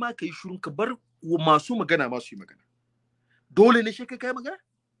zauna ma ka yi shirun, ka bar masu magana masu yi magana. Dole ne shi kai magana?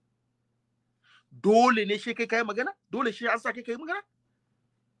 Dole ne shi kai magana? Dole shi an sa kai magana?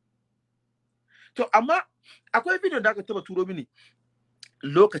 To amma akwai bidiyon da aka taba turo mini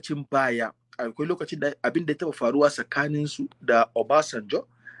lokacin baya, akwai lokacin da abin da ya taba faruwa tsakanin su da Obasanjo,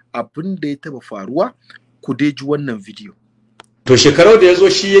 abin da ya taba faruwa, ku dai ji wannan bidiyo. To shekarau da ya zo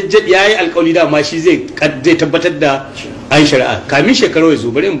shi ya yi alkawari da amma shi zai tabbatar da an shari'a. Kamin shekarau ya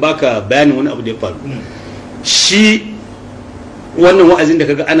zo bari in baka bayanin wani abu da ya faru. Shi wannan wa'azin da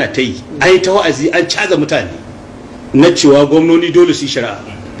kaga ana ta yi, an yi ta wa'azi an caza mutane na cewa gwamnoni dole su yi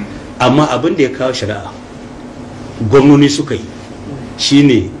shari'a. Amma abin da ya kawo shari'a gwamnoni suka yi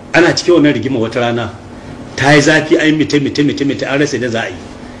shine ana cikin wannan rigima wata rana ta yi zafi, an yi mita an rasa da za a yi,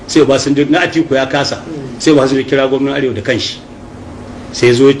 sai ba sun na Atiku ya kasa, sai ba su kira gwamnan Arewa da kanshi,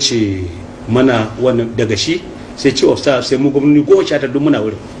 sai zo ce mana wannan daga shi sai ce of staff sai mu gwamnoni 19 duk muna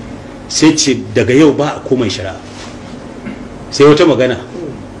wurin, sai ce daga yau ba a komai shari'a. Sai wata magana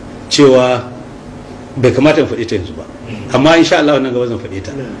cewa bai kamata in faɗi ta yanzu ba, amma insha Allah wannan gaba zan faɗi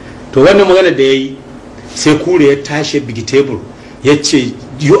ta. To wannan magana da yayi sai kure ya tashi bigi tebur ya ce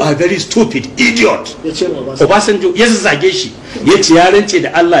you are very stupid idiot. Obasanjo ya zage shi ya ce ya rance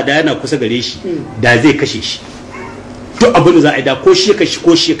da Allah da yana kusa gare shi da zai kashe shi duk abin da za a yi da ko shi ya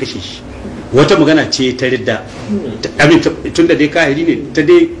kashe shi wata magana ce ta ridda tun da dai kahiri ne ta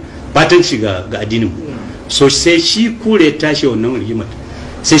dai batanci ga addinin so sai shi kure ya tashi wannan rigimar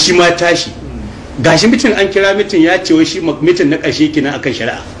sai shi ma tashi gashi mitin an kira mitin ya ce wai shi mitin na ƙarshe kina akan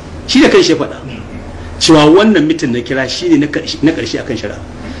shari'a shi da kan shi faɗa cewa wannan mitin na kira shi ne na ƙarshe akan shari'a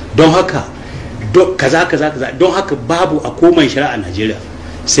don haka kaza don haka babu a komai shari'a a Najeriya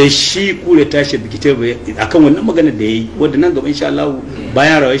sai shi kure tashi bikite akan wannan maganar da yayi wanda nan gaba insha Allah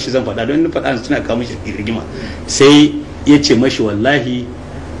bayan rawar shi zan faɗa don in faɗa tana kawo mishi rigima sai ya ce mashi wallahi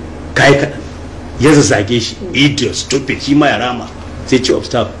kai kaɗan ya zazzage shi idiot stupid shi ma ya rama sai chief of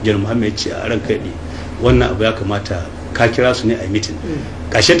staff General Muhammad ya ce a ranka ne wannan abu ya kamata ka kira su ne a meeting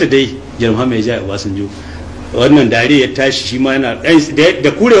kashe ta dai General Muhammad ya ji Obasanjo wannan dare ya tashi shi ma yana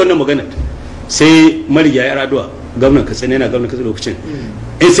da kure wannan magana sai mariya ya raduwa gwamnan Katsina yana gwamnan Katsina lokacin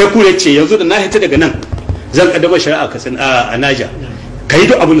sai kure ce yanzu da na hita daga nan zan kaddamar shari'a Katsina a Naja kai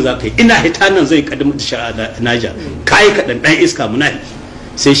duk abin da za ka yi ina hita nan zai kaddamar da shari'a a Naja kai kaɗan ɗan iska munafi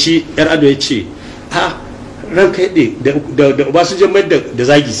sai shi yar ado ya ce ha ranka yadda da Obasanjo mai da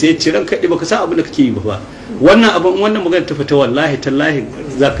zagi sai ya ce ranka yadda baka san abin da kake yi ba wannan magana ta fita wallahi tallahi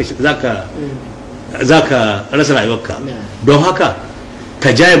zaka rasa rayuwarka don haka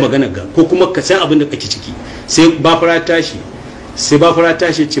ka jaye magana ga ko kuma ka san abin da kake ciki sai bafara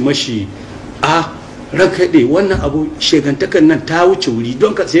tashi ce mashi a ranka yadda wannan abu shegantakan nan ta wuce wuri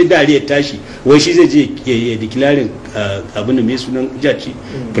don ka sai dariya tashi wai shi zai je ya declaring abin da mai sunan jaci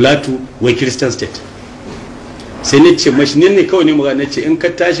Plateau wai Christian state sai ne ce mashi ne kawai ne magana ce in ka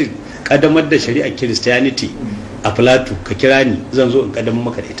tashi kadamar da shari'ar Christianity a Plateau ka kira ni zan zo in kadamar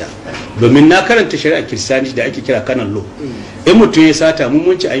maka da ita domin na karanta shari'ar Christianity da ake kira canon law in mutum ya sata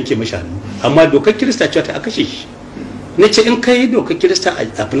mun ci an yanke mashi hannu amma dokar Kirista ce ta kashe shi ne ce in kai dokar Kirista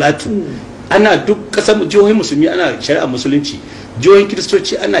a Plateau ana duk kasar jihohin musulmi ana shari'ar musulunci jihohin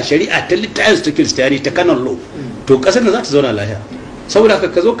kiristoci ana shari'a ta littafin ta Christianity ta canon law to kasar da za ta zauna lafiya saboda haka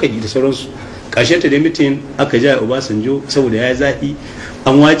ka zo ka yi da sauransu ƙarshen ta da mitin aka ja Obasanjo saboda ya yi zafi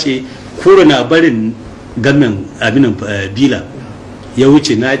an wace kura na barin gamin abinan bila ya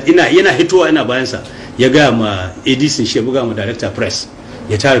wuce yana hitowa ina bayansa ya gaya ma ADC shi ya buga ma director press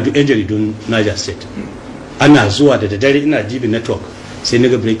ya tara duk yan jaridun Niger State ana zuwa da dare ina DB network sai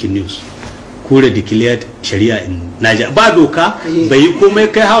naga breaking news kura declared shari'a in Niger ba doka bai yi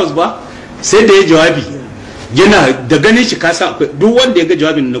komai kai house ba sai da ya jawabi yana da ganin shi kasa duk wanda ya ga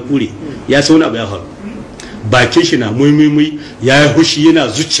jawabin na kure ya sauna abu ya faru bakin shi na muimui ya yi hushi yana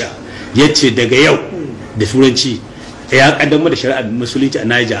zuciya ya ce daga yau da turanci ya kaddamar da shari'ar musulunci a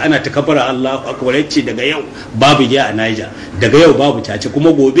Niger ana ta kafara Allahu akbar ya ce daga yau babu giya a Niger daga yau babu cace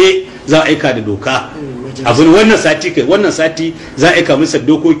kuma gobe za a aika da doka abin wannan sati za a aika masa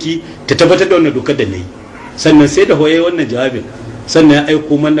dokoki ta tabbatar da wannan dokar da nayi sannan sai da hoye wannan jawabin sannan ya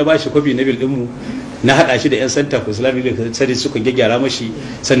aiko man na bashi kwafi na bil din mu na hada shi da yan center for Islamic Studies suka gyara mashi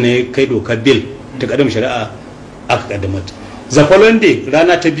sannan ya kai dokar bil ta kaddamar shari'a aka kaddamar the following day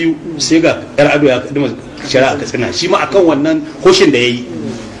rana ta biyu sai ga yar ado ya kaddamar shari'a Katsina shi ma akan wannan hoshin da yayi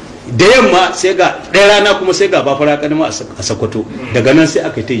da yamma sai ga ɗaya rana kuma sai ga bafara kaddamar a Sokoto daga nan sai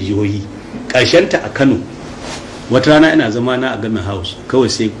aka yi ta jihohi karshen ta a Kano wata rana ina zama na a Gamin House kawai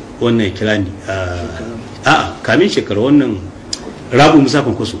sai wannan ya kira ni a'a kamin shekaru wannan Rabu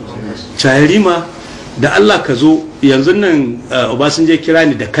Musafin Kwaso Chayarima da Allah ka zo yanzu nan Obasanjo kira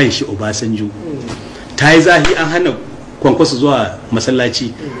ni da kanshi Obasanjo ta yi zahi an hana Kwankwaso zuwa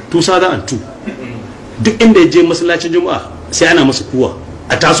masallaci 2002 duk inda ya je masallacin Juma'a sai ana masa kuwa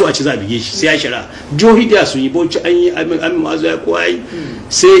a taso a ci za a bige shi sai ya shira jihohi da sun yi bauchi an yi amin ma'azu ya kowa yi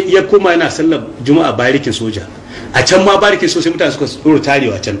sai ya koma yana sallar Juma'a barikin soja a can ma barikin soja sai mutane suka tsoro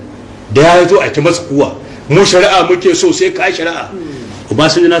tarewa can da ya zo a ta masa kuwa mu shari'a muke so sai ka shari'a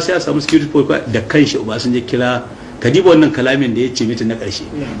Obasanjo na sai ya samu security force da kanshi Obasanjo kira kadiba wannan kalamin da ya ce mitin na karshe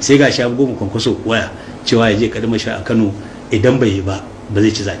sai ga sha goma Kwankwaso waya cewa ya je kadama shi a Kano idan bai yi ba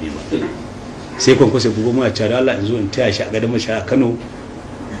zai ci zabe ba sai Kwankwaso ya bugo mu ya ce Allah in zo in taya shi a kadama shi a Kano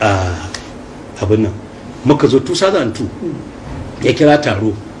a abin nan muka zo 2002 ya kira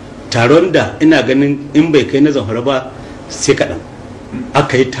taron da ina ganin in bai kai na Zamfara ba sai kaɗan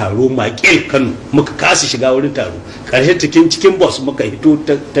aka yi taro makil Kano muka kasa shiga wurin taro ƙarshen cikin bus muka hito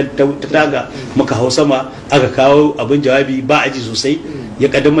ta taga muka hau sama aka kawo abin jawabi ba aji sosai ya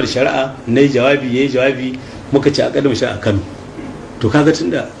kaddamar shari'a na yayi jawabi muka ci a kaddamar shari'a Kano to kaga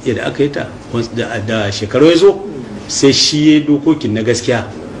tunda yadda aka yi ta da shekaru ya zo sai shi ya dokokin na gaskiya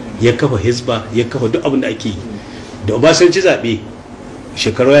ya kafa hizba ya kafa duk abin da ake yi da Obasanjo zaɓe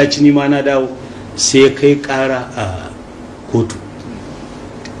shekaru ya ci nima na dawo sai ya kai kara a kotu,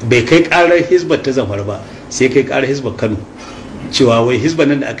 bai kai karar hizbar ta Zamfara ba, sai kai karar hizbar Kano cewa wai hizbar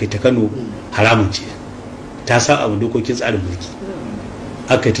nan da aka yi ta Kano haramun ce, ta sa abu dokokin tsarin mulki.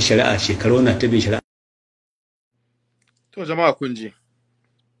 Aka yi ta shari'a, shekaru na ta bin shari'a. To jama'a kun ji,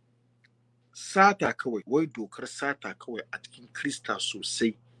 sata kawai, wai dokar sata kawai a cikin Krista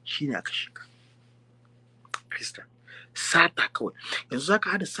sosai shine aka shiga. Krista, sata kawai. Yanzu zaka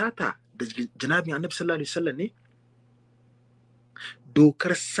hada sata da janabin Annabi sallallahu alaihi wasallam ne?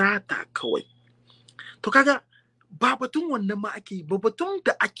 Dokar sata kawai. To kaga ba batun wannan ma ake yi, ba batun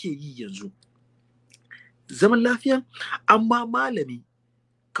da ake yi yanzu. Zaman lafiya, amma malami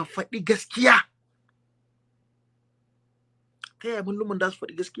ka faɗi gaskiya. Ta yaya mulmin da su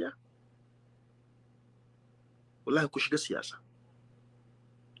faɗi gaskiya? Wallahi ku shiga siyasa.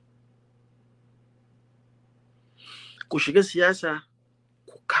 Ku shiga siyasa,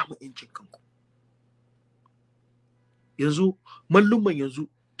 ku kama incin kanku. Yanzu malluman yanzu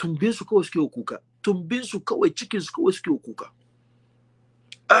tumbin su kawai suke kuka, tumbin su kawai, cikin su kawai suke kuka.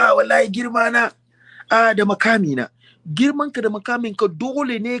 Wallahi girma na, da makami na. Girman ka da makamin ka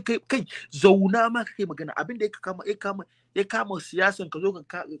dole ne kai zauna ma kai magana. Abin da ya kama siyasan ka zo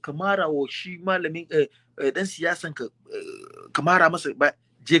ka mara wa shi malamin dan siyasan ka mara masa ba,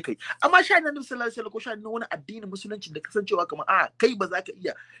 je kai. Amma sha Annabi sallallahu alaihi wasallam ko sha wani addinin musulunci da kasancewa kamar kai ba za ka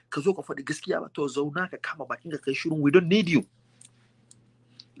iya ka zo ka faɗi gaskiya ba, to zauna ka kama bakin ka kai shirin, we don't need you.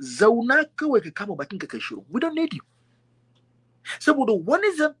 Zauna kawai ka kama bakin ka kai shirin, we don't need you. Saboda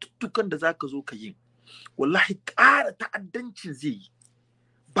wani zantuttukan da zaka zo ka yi, wallahi ƙara ta'addancin zai yi,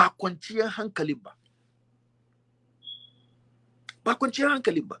 ba kwanciyar hankalin ba. Ba kwanciyar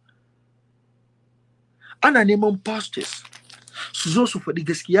hankalin ba. Ana neman pastors su zo su faɗi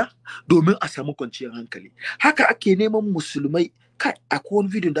gaskiya domin a samu kwanciyar hankali. Haka ake neman musulmai. Kai, akwai wani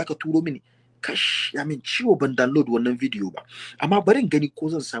video da aka turo mini, kash, ya min ciwo ban download wannan video ba, amma bari in gani ko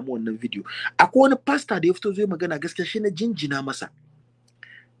zan samu wannan video. Akwai wani pastor da ya fito zai magana gaskiya, shi na jinjina masa,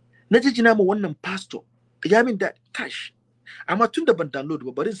 na jinjina ma wannan pastor, ya min da kash, amma tun da ban download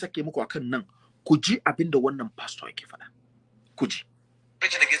ba, bari in sake muku akan nan ku ji abin da wannan pastor yake faɗa. Ku ji.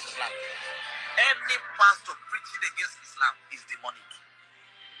 Preaching against Islam. Any pastor preaching against Islam is demonic.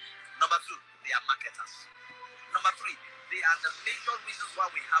 Number two, they are marketers. Number three, they are the major reasons why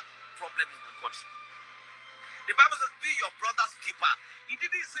we have problems in the country. The Bible says, be your brother's keeper. It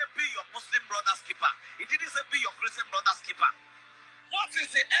didn't say be your Muslim brother's keeper. It didn't say be your Christian brother's keeper. What is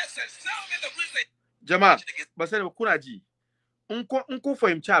the essence? Tell me the reason. Jama'a, ba sai kuna ji. In kun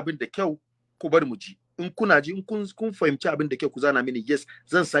fahimci abin da kyau, ku bar mu ji. In kuna ji, in kun fahimci abin da kyau, ku zana mini yes,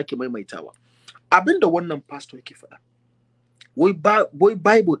 zan sake maimaitawa. Abin da wannan pastor yake faɗa. Wai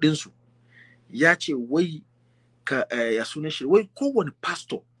Bible ɗinsu ya ce wai ya sunan shi, wai kowane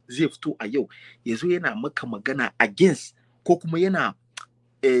pastor zai fito a yau ya zo yana maka magana against ko kuma yana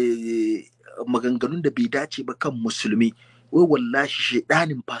maganganun da bai dace ba kan musulmi, wai wallahi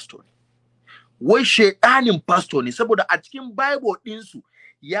shedanin pastor ne. Wai shedanin pastor ne, saboda a cikin Bible ɗinsu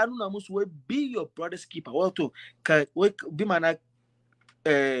ya nuna musu wai be your brother's keeper, wato wai bi mana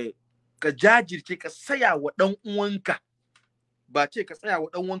ka jajirce, ka saya wa ɗan uwanka, ba ce ka tsaya wa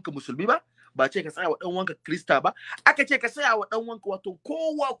ɗan uwanka musulmi ba, ba ce ka tsaya wa ɗan uwanka Krista ba, aka ce ka tsaya wa ɗan uwanka, wato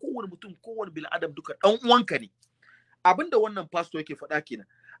kowane mutum, kowane bil adam duka ɗan uwanka ne. Abinda wannan pastor yake faɗa kenan.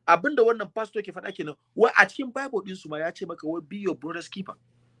 Abinda wannan pastor yake faɗa kenan. Wai a cikin Bible din su ma ya ce maka wai be your brother's keeper.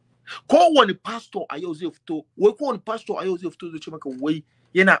 Kowane pastor a yau zai fito, wai kowane pastor a yau zai fito zai ce maka wai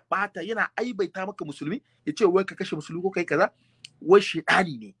yana bata, yana aibaita maka musulmi, ya ce wai ka kashe musulmi ko kai kaza, wai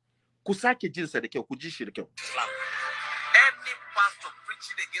shedani ne. Ku sake jinsa da kyau, ku ji shi da kyau. Any pastor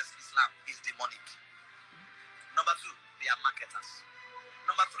preaching against Islam is demonic. Number two, they are marketers.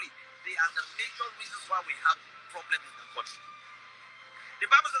 Number three, they are the major reasons why we have problems in the country. The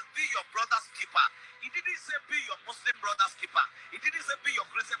Bible says, be your brother's keeper. It didn't say be your Muslim brother's keeper. It didn't say be your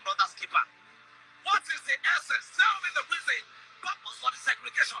Christian brother's keeper. What is the essence? Tell me the reason, purpose for the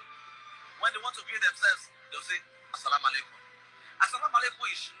segregation. When they want to greet themselves, they'll say, Assalamu alaikum. Assalamu alaikum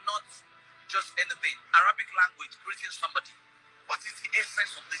is not just anything. Arabic language greeting somebody. What is the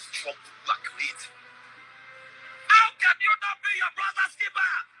essence of this trouble you are creating? How can you not be your brother's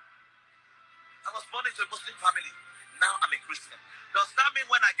keeper? I was born into a Muslim family. Now I'm a Christian. Does that mean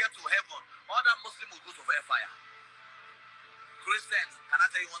when I get to heaven, other Muslims will go to fire? Christians, can I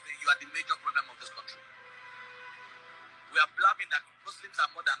tell you one thing? You are the major problem of this country. We are blabbing that Muslims are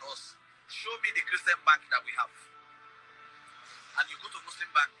more than us. Show me the Christian bank that we have. And you go to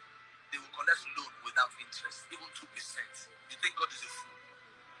Muslim bank, they will collect loan without interest, even 2%. You think God is a fool?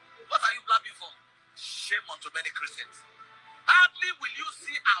 What are you blabbing for? Shame unto many Christians. Hardly will you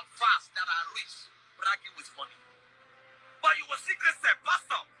see alphas that are rich bragging with money. But you will secretly say,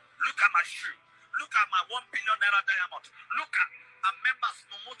 Pastor, look at my shoe. Look at my 1 billion naira diamond. Look at members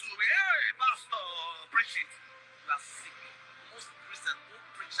Momotu. Hey, Pastor, preach it. You are sick. Most Christians,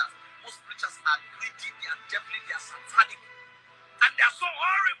 most preachers are greedy. They are devilish. They are satanic. And they are so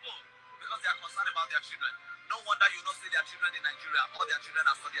horrible because they are concerned about their children. No wonder you don't see their children in Nigeria. All their children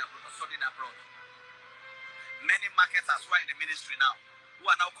are studying abroad. Many marketers who are in the ministry now, who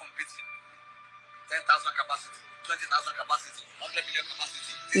are now competing. 10,000 capacity, 20,000 capacity, 100 million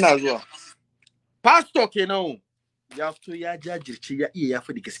capacity. Pastor kenan ya fito ya jajirce ya iya ya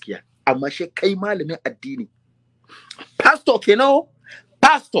faɗi gaskiya amma shi kai malamin addini. Pastor kenan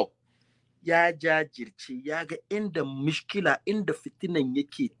pastor ya jajirce ya ga inda mishkila inda fitinan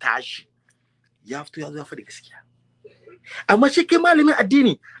yake tashi ya fito ya zo ya faɗi gaskiya amma shi kai malamin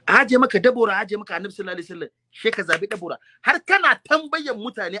addini a haje maka dabora haje maka annabi sallallahu alaihi wasallam shi ka zabi dabora har kana tambayan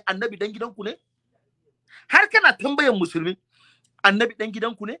mutane annabi dan gidanku ne har kana tambayan musulmi annabi dan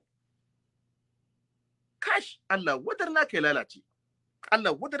gidanku ne kash Allah wadar na kai lalace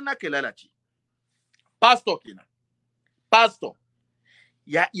Allah wadar na kai lalace. Pastor kenan pastor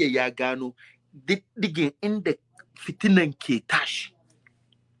ya iya ya gano diddigin inda fitinan ke tashi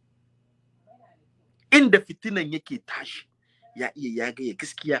inda fitinan yake tashi ya iya ya ga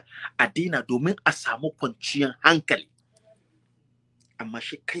gaskiya a daina domin a samu kwanciyar hankali amma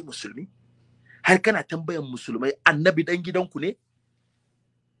shi kai musulmi har kana tambayan musulmai annabi dan gidanku ne.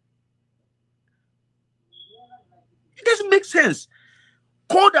 It doesn't make sense.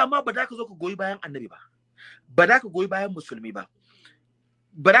 Ko da ma ba za ka zo ka goyi bayan annabi ba, ba za ka goyi bayan musulmi ba,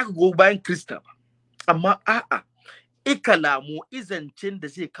 ba za ka goyi bayan krista ba, amma a'a ikalamu izancin da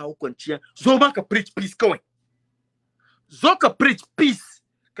zai kawo kwanciya zo ma ka preach peace kawai, zo ka preach peace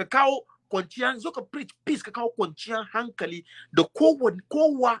ka kawo kwanciya, zo ka preach peace ka kawo kwanciyar hankali da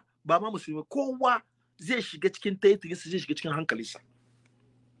kowa ba ma musulmi kowa zai shiga cikin taitiyarsa zai shiga cikin hankalinsa.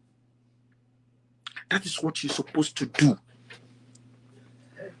 That is what you're supposed to do.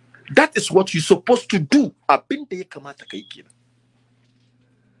 That is what you're supposed to do. Abin da ya kamata kai kenan.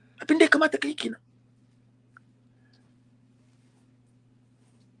 Abin da ya kamata kai kenan.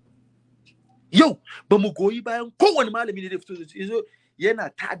 Yau ba mu goyi bayan kowane malami ne da fito yazo yana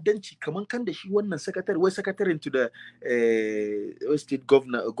ta'addanci kaman kan da shi wannan secretary wai secretary to the state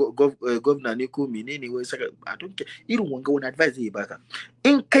governor ne ko menene wai I don't care irin wanga wani advice zai baka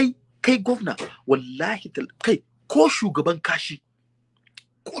in kai governor wallahi kai ko shugaban kashi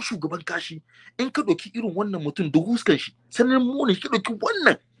in ka doki irin wannan mutum da huskan shi sanan mu ne ka doki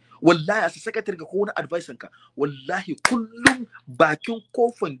wannan wallahi as secretary ka ko wani advisor ka wallahi kullum bakin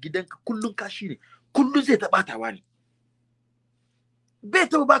kofan gidanka kullum kashi ne kullum zai tabatawa ne bai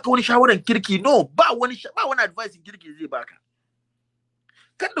taba baka wani shawaran kirki no ba wani advice kirki zai baka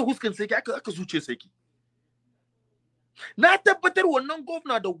kan da huskan sai aka zuce sai ki na tabbatar wannan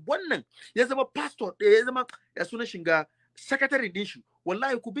governor da wannan ya zama pastor ɗaya ya zama ya suna shiga secretary din shi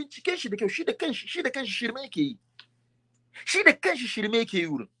wallahi ku bincike shi da kyau shi da kanshi shirme yake yi shi da kanshi shirme yake yi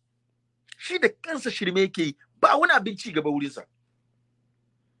wurin shi da kansa shirme yake yi ba wani abin ci gaba wurin sa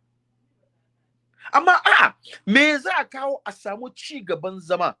amma a'a me za a kawo a samu ci gaban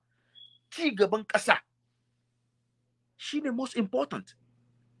zama ci gaban ƙasa shine most important.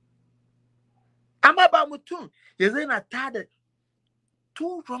 Amma ba mutum ya zai na tada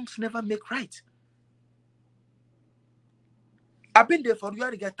two wrongs never make right. Abin da ya faru ya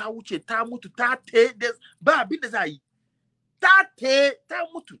riga ta wuce ta mutu ta ba abin da za yi ta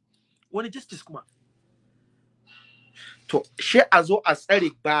mutu wani justice kuma to she a zo a tsare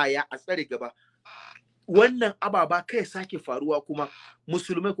baya a tsare gaba wannan ababa kai sake faruwa kuma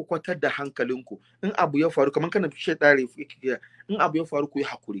musulmai ku kwantar da hankalinku in abu ya faru kaman kana fishe tare in abu ya faru ku yi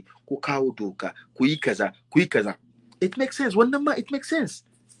hakuri ku kawo doka ku yi kaza it makes sense wannan ma it makes sense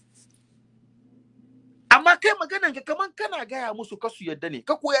amma kai maganan ka kaman kana gaya musu kasu yadda ne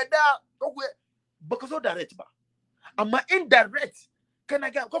ka ku yadda baka zo direct ba amma indirect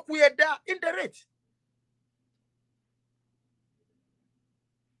kana ga ka ku yadda indirect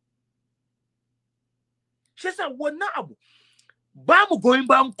shi yasa wannan abu ba mu goyin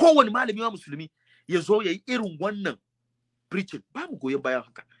bayan kowane malami wa musulmi ya zo ya yi irin wannan preaching ba mu goyin bayan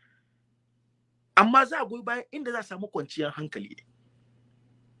haka amma za a goyi bayan inda za a samu kwanciyar hankali ne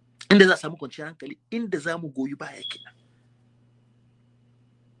inda za a samu kwanciyar hankali inda za mu goyi baya kenan.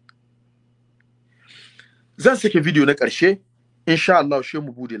 Zan sake video na ƙarshe insha Allah shi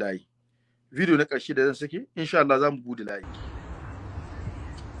mu bude layi video na ƙarshe da zan sake insha Allah za mu bude layi.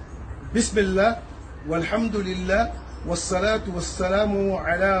 Bismillah walhamdulillah wassalatu wassalamu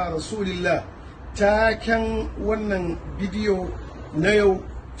ala rasulillah taken wannan bidiyo na yau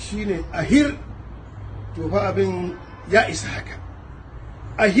shine ahir. To fa abin ya isa haka,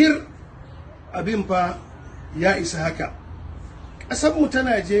 ahir abin fa ya isa haka. Ƙasarmu ta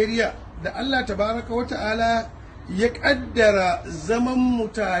Najeriya da Allah tabaraka wa ta'ala ya ƙaddara zaman mu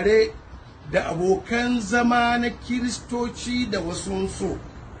tare da abokan zama na Kiristoci da wasunsu,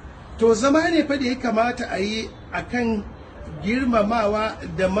 to zama ne fa da ya kamata a yi akan girmamawa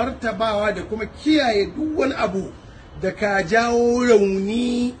da martabawa da kuma kiyaye duk wani abu da ka jawo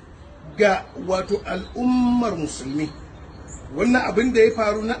rauni ga wato al'ummar musulmi. Wannan abin da ya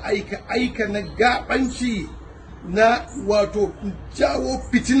faru na aika na gabanci, na wato jawo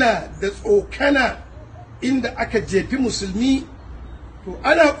fitina da tsokana inda aka jefi musulmi, to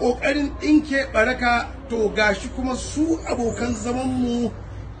ana ƙoƙarin ɗinke baraka, to gashi kuma su abokan zamanmu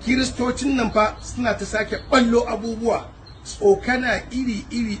kiristocin nan fa suna ta sake ɓallo abubuwa, tsokana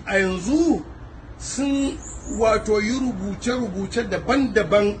iri-iri. A yanzu sun wato yi rubuce-rubuce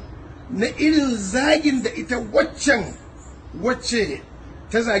daban-daban na irin zagin da ita wacce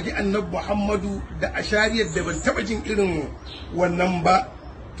ta zagi annabi Muhammadu da ashariyar da ban taɓa jin irin wannan ba.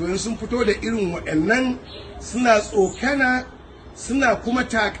 To in sun fito da irin waɗannan suna tsokana, suna kuma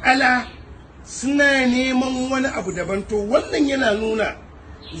takala, suna neman wani abu daban, to wannan yana nuna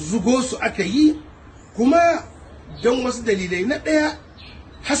zugo su aka yi kuma don wasu dalilai. Na ɗaya,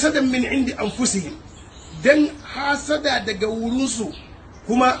 hasadan min indi anfusihim, dan hasada daga wurinsu,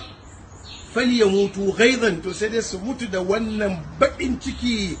 kuma falyamutu ghaizan, to sai dai su mutu da wannan baƙin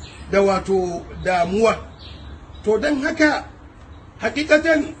ciki da wato damuwa. To don haka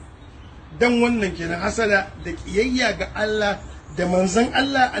hakikatan dan wannan kenan hasada da kiyayya ga Allah da manzon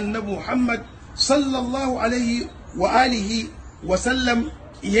Allah annabi Muhammad sallallahu alaihi wa alihi wa sallam,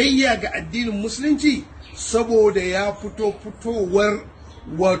 kiyayya ga addinin musulunci saboda ya fitowar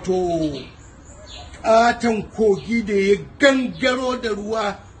wato katon kogi da ya gangaro da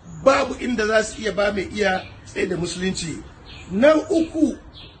ruwa, babu inda za su iya ba mai iya tsaye da musulunci. Na uku,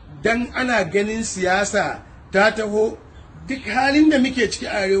 dan ana ganin siyasa ta taho, duk halin da muke ciki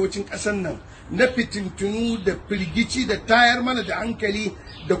a arewacin ƙasar nan na fitintunu da firgici da tayar mana da hankali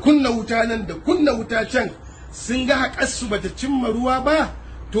da kunna wuta nan da kunna wuta can, sun ga haƙarsu bata cimma ruwa ba,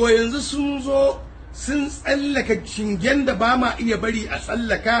 to yanzu sun zo sun tsallaka shingen da ba ma iya bari a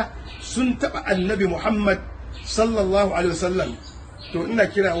tsallaka, sun taɓa annabi Muhammad sallallahu alaihi wasallam. To ina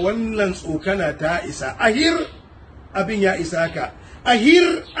kira wannan tsokana ta isa, ahir abin ya isa haka,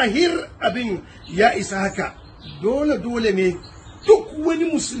 ahir abin ya isa haka. Dole ne duk wani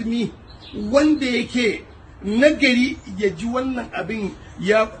musulmi wanda yake nagari ya ji wannan abin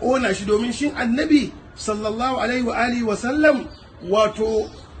ya ƙona shi, domin shin annabi sallallahu alaihi wa alihi wa sallam wato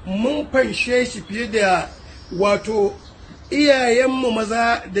mun fanshe shi fiye da wato iyayenmu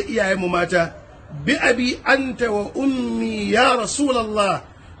maza da iyayenmu mata. Bi abi anta wa ummi ya rasulullah,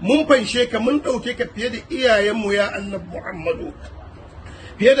 mun fanshe ka, mun ɗauke ka fiye da iyayenmu ya annabi Muhammadu,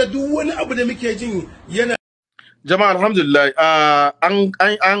 fiye da duk wani abu da muke jin yana. Jama'a alhamdulillah,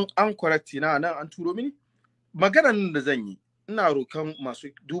 an correcti na nan an turo mini maganan da zan yi. Ina rokan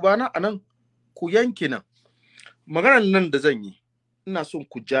masu duba na anan ku yanke nan maganan nan da zan yi, ina son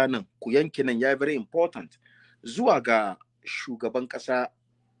ku ja nan ku yanke nan, ya very important zuwa ga shugaban ƙasa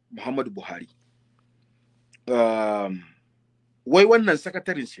Muhammadu Buhari. Wai wannan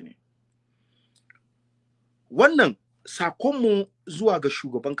sakatarin shi ne, wannan sakonmu zuwa ga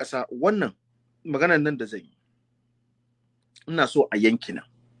shugaban ƙasa, wannan maganan nan da zan yi ina so a yanki nan,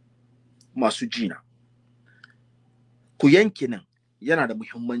 masu jina ku yanki nan, yana da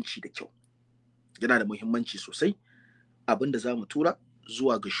muhimmanci da kyau, yana da muhimmanci sosai abinda za mu tura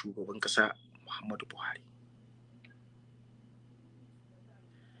zuwa ga shugaban ƙasa Muhammadu Buhari.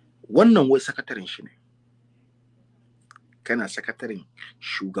 Wannan wai sakatarin shi ne, kana sakatarin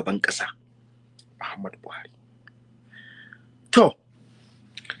shugaban ƙasa Muhammadu Buhari. To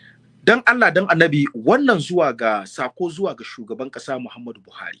dan Allah dan annabi, wannan zuwa ga sako zuwa ga shugaban ƙasa Muhammadu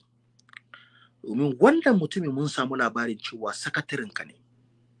Buhari, domin wannan mutumin mun samu labarin cewa sakatarinka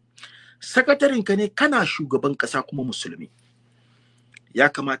ne, kana shugaban ƙasa kuma musulmi. Ya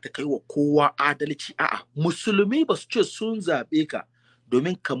kamata kai wa kowa adalci. A'a, musulmi ba su ce sun zaɓe ka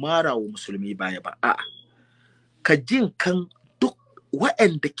domin ka mara wa musulmi baya ba. A'a, ka jin kan duk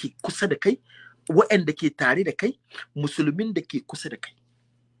waɗanda ke kusa da kai, waɗanda ke tare da kai, musulmin da ke kusa da kai.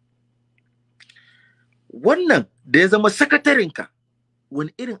 Wannan da ya zama sakatarinka,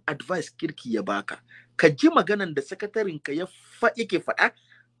 wani irin advice kirki ya baka? Ka ji maganan da sakatarinka yake faɗa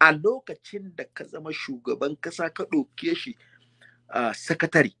a lokacin da ka zama shugaban kasa, ka ɗauke shi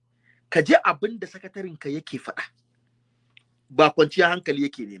sakatari. Ka ji abin da sakatarinka yake faɗa, ba kwanciyar hankali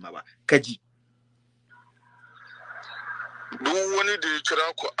yake nema ba. Ka ji duk wani da ya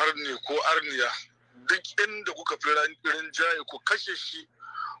kira ku arne ko arniya, duk inda kuka fi rinjaye ku kashe shi,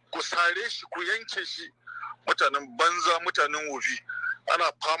 ku sare shi, ku yanke shi. Mutanen banza, mutanen wofi,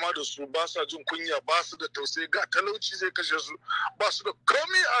 ana fama da su, ba sa jin kunya, ba su da tausayi, ga talauci zai kashe su, ba su da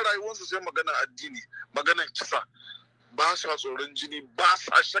komai a rayuwarsu sai magana addini, maganan kisa, ba sa tsoron jini, ba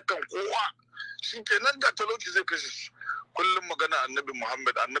sa shakan kowa, shi kenan ga talauci zai kashe su. Kullum magana annabi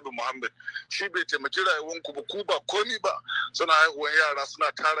Muhammad shi bai taimaki rayuwanku ba, ku ba komi ba, suna haihuwan yara,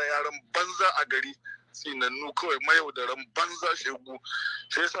 suna tara yaran banza a gari, tsinannu kawai, mayaudaran banza, shegu.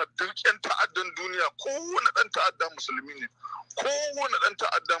 Shi yasa duk yan ta'addan duniya, kowane dan ta'adda musulmi ne, kowane dan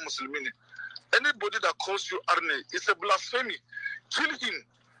ta'adda musulmi ne. Anybody that calls you arne is a blasphemy. Kill him,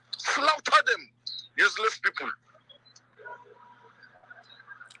 slaughter them, useless people.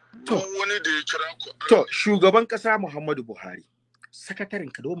 To, shugaban kasa Muhammadu Buhari,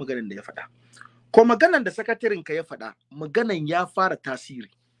 sakatarinka da maganar da ya faɗa. Ko maganar da sakatarinka ya faɗa, maganar ya fara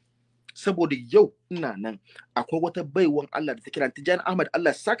tasiri. Saboda yau ina nan akwai wata baiwan Allah da ta kira Tijani Ahmad,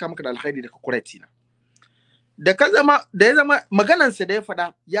 Allah saka maka da alkhairi daga Kuretina. Da ya zama maganarsa da ya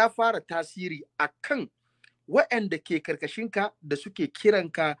faɗa ya fara tasiri akan waɗanda ke karkashinka da suke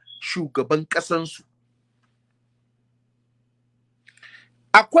kiranka shugaban ƙasansu.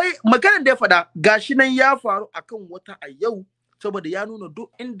 Akwai maganar da ya faɗa gashi nan ya faru akan wata a yau, saboda ya nuna duk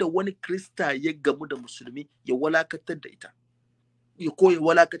inda wani Krista ya gamu da musulmi ya walakatar da ita, ko ya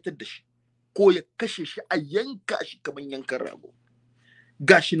walakatar da shi, ko ya kashe shi a yanka shi kamar yankan rago.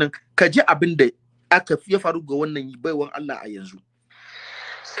 Gashi nan ka ji abin da ya faru ga wannan baiwan Allah a yanzu.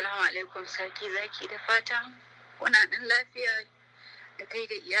 Assalamu alaikum sarki zaki, da fatan kuna nan lafiya da kai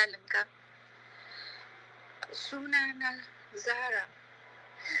da iyalinka. Sunana Zara.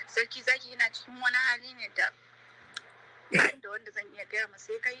 Sarki zaki yana cikin wani hali ne da wanda zan iya gaya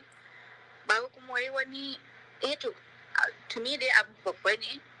masa kai, ba kuma wai wani to me dai abu babba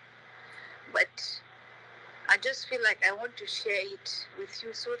ne, but I just feel like I want to share it with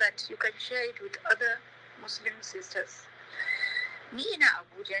you so that you can share it with other Muslim sisters. Ni ina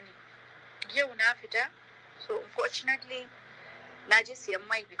Abuja ne, yau na fita, so unfortunately na je siyan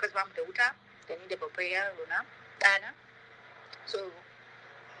mai because ba mu da wuta da ni da babban yaro na ɗana. So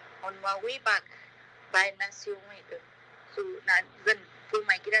on my way back, bayan na siyo mai din, so na zan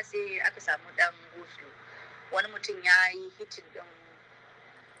koma gida sai aka samu dan gosulo. Wani mutum ya yi hitin din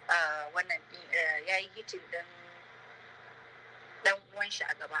ya yi hitin din dan uwan shi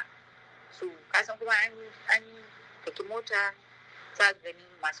a gaba. So kasan kuma an faki mota, za gani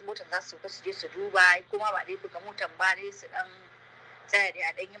masu motar za su je su duba, kuma ba dai buga motar ba dai su dan tsaya dai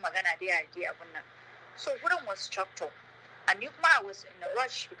a dan yi magana dai a je abun nan. So gurin was choked up. And ni kuma I was in a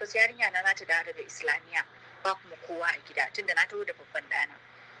rush because yarinya na ta dawo daga Islamiya, ba kuma kowa a gida tunda na taho da babban dana.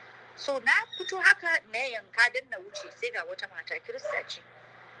 So na fito haka na yanka dan na wuce, sai ga wata mata Kirista ce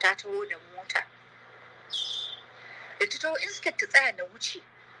ta taho da mota. Da ta taho iskar ta tsaya na wuce,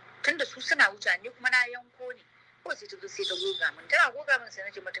 tunda su suna wuce ni kuma na yanko ne. Ko sai ta zo sai ta goga min. Tana goga min sai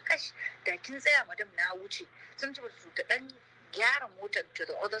na ce mata kash, da kin tsaya madam na wuce. Sun ce su ta dan gyara motar to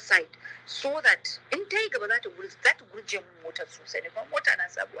the other side so that in ta yi gaba za ta gurje min motar sosai ne, kuma mota na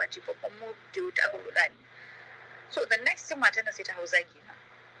sabuwa ce, babban mota ta gurguda ne. So the next thing mata na sai ta hau zagi na.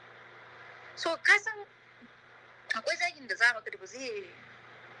 So ka san akwai zagin da za maka da ba zai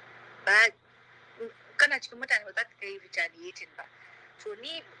ba, kana cikin mutane ba za ka kai retaliating ba. So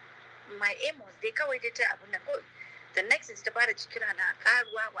ni my aim was dai kawai dai ta abun nan. The next is ta fara kira na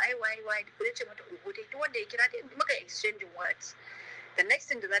karuwa, why da kuma ce mata ugu dai, duk wanda ya kira dai muka exchanging words. The next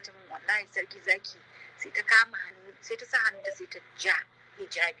thing da za ta min wallahi sarki zaki, sai ta kama hannu, sai ta sa hannu da sai ta ja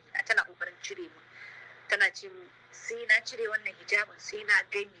hijabi na, tana kokarin cire mu, tana ce sai na cire wannan hijabin sai na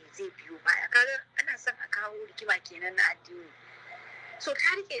gani zai biyo baya. Kaga ana son a kawo rigima kenan na addini. So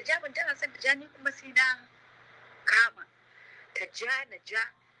ta rike hijabin tana son ta ja, ni kuma sai na kama ta ja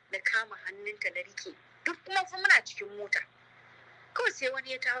na kama hannunta na rike. Duk kuma fa muna cikin mota, kawai sai wani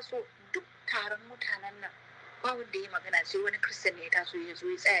ya taso, duk taron mutanen nan ba wanda ya magana, sai wani Christian ne ya taso ya zo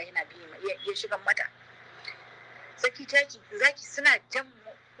ya tsaya yana biye ya shiga mata. Zaki suna jan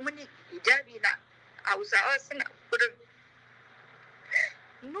muni hijabi na, Hausawa suna gudun.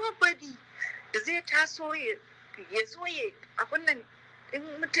 Nobody da zai taso ya zo ya abun nan din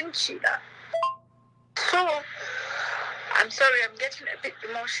mutunci da. So I'm sorry, I'm getting a bit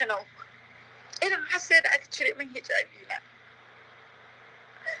emotional. Irin har sai da aka cire min hijabi na,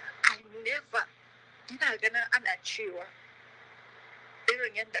 I never, ina ganin ana cewa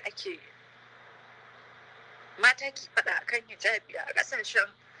irin yadda ake mata ki faɗa akan hijabi a ƙasashen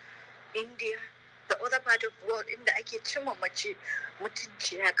India, the other part of the world, inda ake cimma mace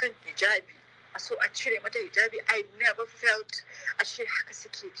mutunci akan hijabi. a so a cire mata hijabi. I never felt ashe haka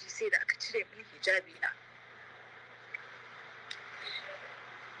suke ji sai da aka cire min hijabi na.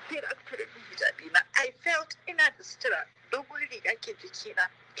 Sai da aka cire min hijabi na. I felt ina da sutura dogon riga ke jikina.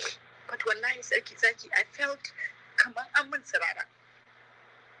 But wallahi sarki zaki, I felt kamar an min tsirara.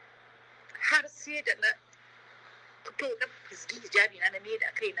 Har sai da na fito na fizgi hijabi na me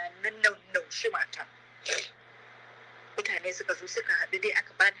da kaina nan naushi mata. Mutane suka zo suka haɗu dai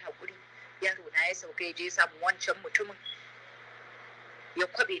aka bani haƙuri. Yaro na ya sauka ya je ya samu wancan mutumin. Ya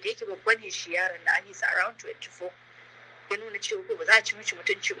kwabe da yake babba ne shi yaron na, he's around 24. Ya nuna cewa ba za a ci mishi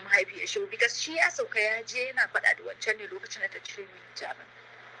mutuncin mahaifiyar shi because shi ya sauka ya je yana faɗa da wancan ne lokacin da ta cire min hijabin.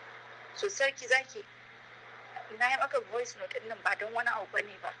 So sarki zaki, na yi maka voice note ɗin nan ba don wani abu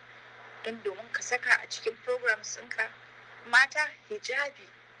bane ba. Don domin ka saka a cikin programs ɗinka mata hijabi.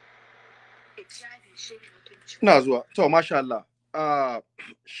 Hijabi shi ne mutunci. Ina zuwa. To masha Allah.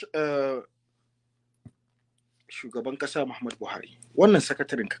 Shugaban kasa Muhammadu Buhari, wannan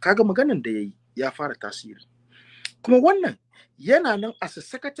sakataren ka kaga maganan da yayi ya fara tasiri. Kuma wannan yana nan a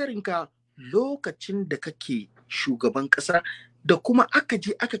sakataren ka lokacin da kake shugaban kasa da kuma aka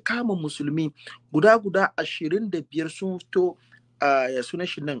je aka kama musulmi guda 25 sun fito ya sunan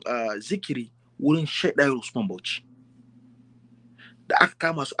shi nan zikiri wurin Shaidai Usman Bauchi. Da aka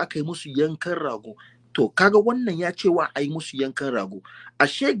kama su aka yi musu yankan rago. To kaga wannan ya cewa a yi musu yankan rago.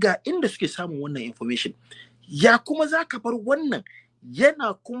 Ashe ga inda suke samun wannan information. Ya kuma za ka bar wannan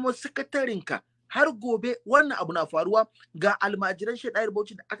yana kuma sakatarinka har gobe wannan abu na faruwa ga almajiran Shaidai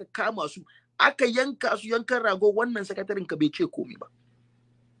Bauchi da aka kama su aka yanka su yankan rago, wannan sakatarinka bai ce komai ba.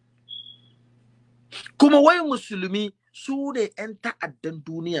 Kuma wai musulmi su ne 'yan ta'addan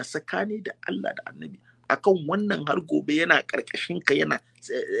duniya tsakani da Allah da Annabi, akan wannan har gobe yana karkashinka yana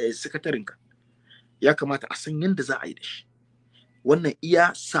sakatarinka. Ya kamata a san yadda za a yi da shi. Wannan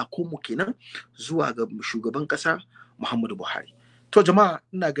iya sako mu kenan zuwa ga shugaban kasa Muhammadu Buhari. To jama'a,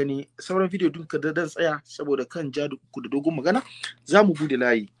 ina gani sauran video din ka dan tsaya saboda kan ja ku da dogon magana. Za mu bude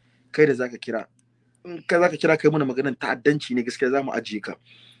layi kai da zaka kira. In ka zaka kira kai mana maganan ta'addanci ne gaskiya za mu ajiye ka.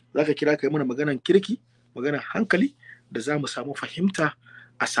 Zaka kira kai mana maganan kirki, maganan hankali da za mu samu fahimta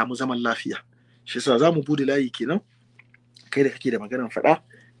a samu zaman lafiya. Shi yasa za mu bude layi kenan kai da kake da maganan faɗa,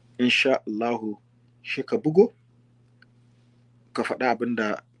 insha Allahu shi ka bugo ka faɗa abin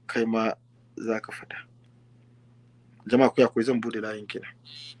da kai ma za ka faɗa. Jama'a ku akwai zan bude layin kenan.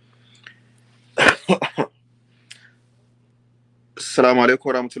 Assalamu alaikum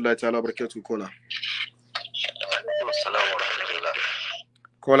wa rahmatullahi ta'ala wa barakatuhu. Kola. Assalamu alaikum.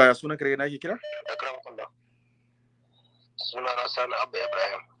 Kola, ya suna kare na ke kira? Suna na Sani Abba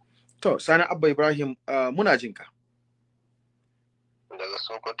Ibrahim. To, Sani Abba Ibrahim, muna jinka. Daga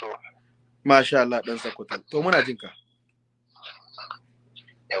Sokoto. Masha Allah, dan Sokoto. To, muna jinka.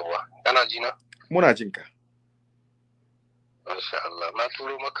 Yawwa, kana jina? Muna jinka. Masha Allah, na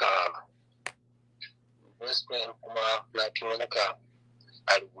turo maka voicemail kuma na turo maka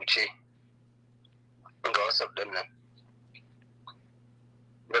a rubuce ga WhatsApp din nan.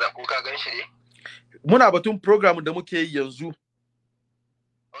 Bada ko ka gan shi ne? Muna batun program da muke yi yanzu.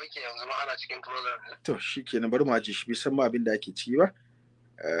 Okay, yanzu ma ana cikin program. To, shikenan bari mu aje shi bi san ma abin da ake ciki ba.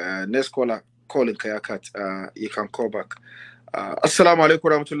 Next caller, calling ka ya cut. You can call back. Assalamu alaikum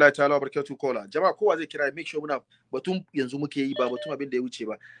warahmatullahi ta'ala wabarakatuh. Kola jama'a kowa zai kira, make sure muna batun yanzu muke yi ba batun abin da ya wuce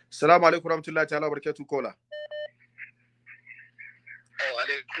ba. Assalamu alaikum warahmatullahi ta'ala wabarakatuh. Kola. Wa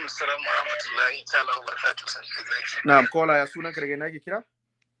alaikum assalam warahmatullahi ta'ala wabarakatuh. Na'am, Kola, ya sunan ka daga ina ke kira?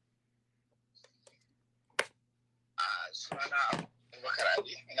 Sunana Abubakar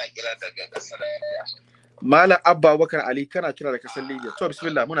Ali, ina kira daga kasar Libya. Malam Abba Bakar Ali, kana kira daga kasar Libya. To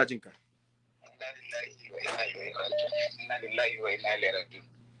bismillah, muna jinka. Inna lillahi wa inna ilaihi raji'un.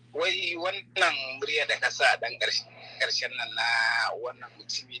 Wai wannan murya da kasa a dan karshen nan na wannan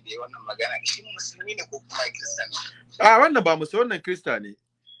mutumi da wannan magana, shi musulmi ne ko kuma kirista ne? Wannan ba musulmi, wannan kirista ne.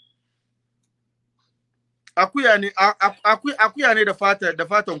 Akuya ne da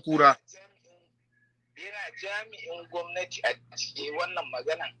fatan kura. Yana jami'in gwamnati a cikin wannan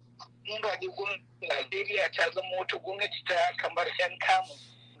magana. In ba dai gwamnati Najeriya ta zama wata gwamnati ta kamar 'yan kamun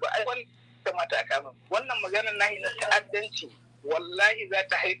ba, ai wani kamata a kama wannan maganar nahi na ta'addanci, wallahi za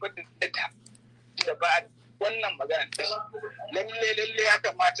ta haifar da ba wannan magana ta lalle ya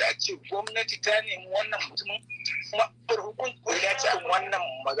kamata a ce gwamnati ta nemi wannan mutumin kuma hukunci ya cikin wannan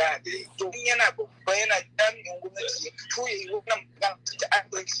magana da ya to yana babba yana jami'in gwamnati ya fito ya yi wannan magana ta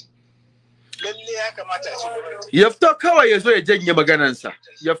ta'addanci. Lalle ya kamata a ce gwamnati ya fito kawai ya zo ya janye maganansa,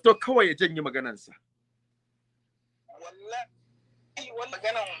 wannan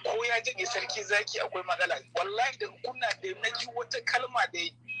maganan ko ya jage sarki zaki akwai matsala. Wallahi da kuna da naji wata kalma da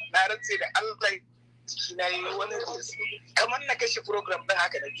na rantse da Allah ciki na yi wani kamar na kashe program din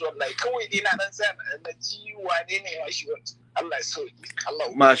haka na ji wallahi kawai dai na dan sa na ji wane ne ya shi Allah ya so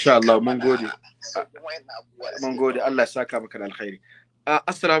Allah masha Allah mun gode mun gode Allah ya saka maka da alkhairi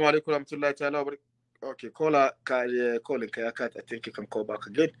assalamu alaikum warahmatullahi ta'ala okay caller calling ka ya cut I think you can call back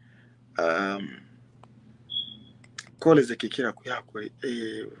again callers da ke kira ku ya koyi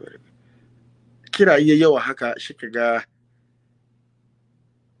kira yawa haka shi kaga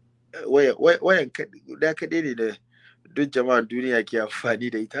wayan da kaɗai ne da duk jama'ar duniya ke amfani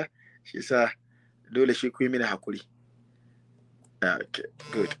da ita shi sa dole shi ku yi mini hakuri okay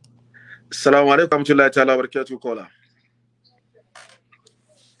good assalamu alaikum warahmatullahi ta'ala barakatuh caller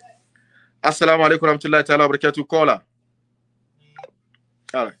assalamu alaikum warahmatullahi ta'ala barakatuh caller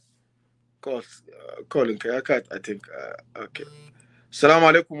all right calling ka ya cut I think okay assalamu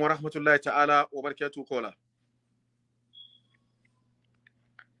alaikum warahmatullahi ta'ala barakatuh caller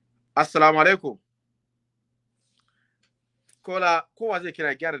assalamu alaikum kola kowa zai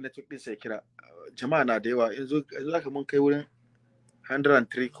kira gyara network din sai kira jama'a na da yawa yanzu zaka mun kai wurin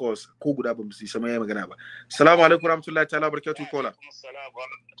 103 calls ko guda ba mu yi sama yayi magana ba assalamu alaikum warahmatullahi ta'ala barakatuh kola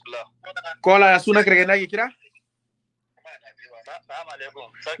kola ya suna kirge nake kira assalamu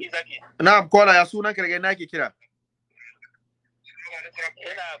alaikum zaki na'am kola ya suna kirge nake kira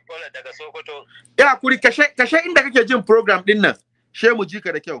ina kola daga Sokoto ina kuri kashe inda kake jin program din nan she mu ji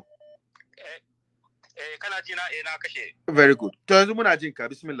ka da kyau kana ji na na kashe very good to yanzu muna jin ka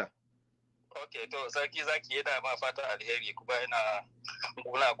bismillah okay to sarki zaki yana ma fata alheri kuma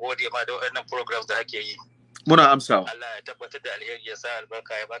muna gode ma da wannan programs da ake yi muna amsawa Allah ya tabbatar da alheri ya sa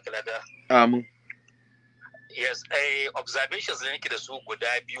albarka ya baka lada amin yes observations ne nake da su guda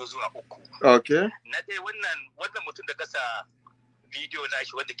 2 zuwa 3 okay na dai wannan mutum da kasa video na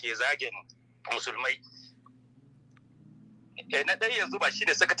shi wanda ke zagin musulmai na ɗaya yanzu ba shi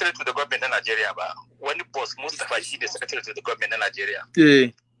ne secretary to the government na Najeriya ba wani boss Mustapha shi ne secretary to the government na Najeriya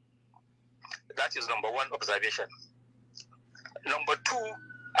that is number 1 observation number 2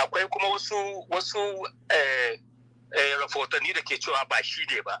 akwai kuma wasu rahotanni da ke cewa ba shi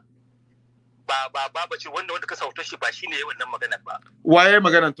ne ba ce wanda ka sauto shi ba shi ne wannan maganar ba waye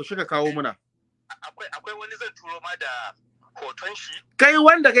maganar to shi ka kawo muna akwai wani zan turo ma da hoton shi kai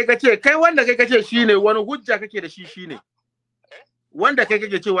wanda kai kace shine wani hujja kake da shi shine wanda kai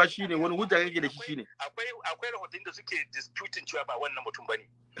kake cewa shine wani hujja kake da shi shine akwai rahoton da suke disputing cewa ba wannan mutum bane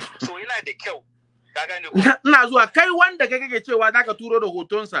so yana da kyau ka gane ko ina zuwa kai wanda kai kake cewa zaka turo da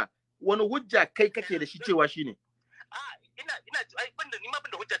hotonsa wani hujja kai kake da shi cewa shine ina banda ni ma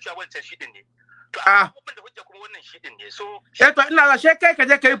banda hujja cewa wancan shi din ne to banda hujja kuma wannan shi din ne so to ina ga sai kai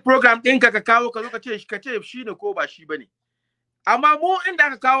kaje kai program ɗinka ka kawo ka zo ka ce shine ko ba shi bane amma mu inda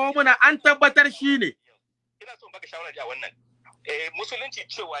aka kawo muna an tabbatar shine ina so baka shawara a wannan musulunci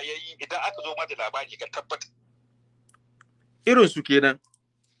cewa yayi idan aka zo ma da labari ka tabbata irin su kenan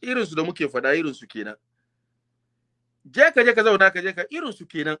irin su da muke faɗa irin su kenan je ka zauna ka je ka irin su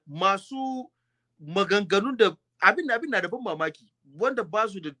kenan masu maganganun da abin na da ban mamaki wanda ba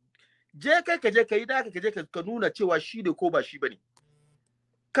su da je ka je ka yi da ka je ka nuna cewa shi ne ko ba shi bane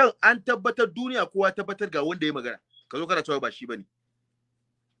kan an tabbatar duniya kowa tabbatar ga wanda ya magana ka zo kana cewa ba shi bane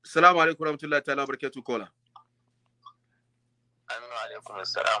assalamu alaikum warahmatullahi ta'ala barakatuh kola alaikum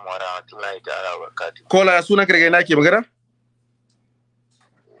assalam wa rahmatullahi ta'ala wa barakatuh kola ya suna kirge nake magana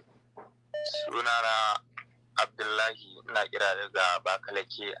sunana Abdullahi ina kira daga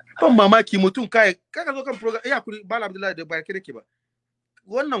Bakalake ban mamaki mutum kai kaka zo kan program ya kuri bala Abdullahi da ba kire ba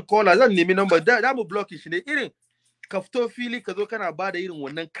wannan kola zan nemi number da mu block shi ne irin ka fito fili ka zo kana bada irin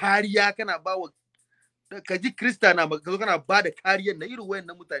wannan kariya kana bawa ka ji krista na ka zo kana bada kariyar na irin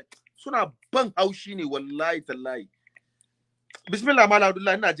wayannan mutane suna ban haushi ne wallahi tallahi bismillah mala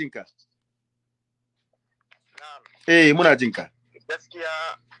Abdullahi ina jinka na'am muna jinka gaskiya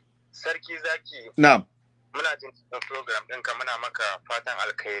sarki zaki na'am muna jin program ɗinka muna maka fatan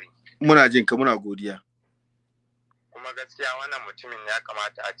alkhairi muna jinka muna godiya kuma gaskiya wannan mutumin ya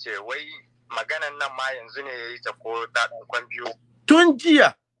kamata a ce wai maganan nan ma yanzu ne yayi ta ko daɗin kwan biyu tun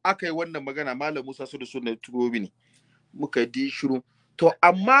jiya aka yi wannan magana malam Musa su da sunna turobi ne muka di shiru to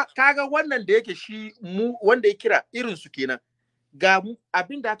amma kaga wannan da yake shi mu wanda ya kira irin su kenan ga mu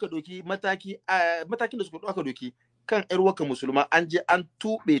abinda aka doki matakin da suka aka doki kan ƴar waka musulma an je an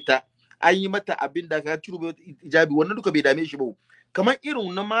tube ta an yi mata abinda ka ciro ijabi wannan duka bai dame shi ba kamar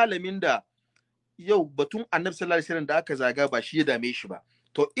irin na malamin da yau batun annabi sallallahu alaihi wasallam da aka zaga ba shi ya dame shi ba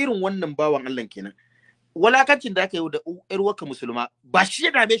to irin wannan bawan Allah kenan walakancin da aka yi da ƴar waka musulma ba shi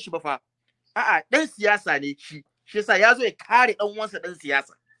ya dame shi ba fa a'a dan siyasa ne shi yasa ya zo ya kare dan uwansa dan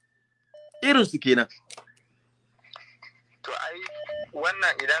siyasa irin su kenan to ai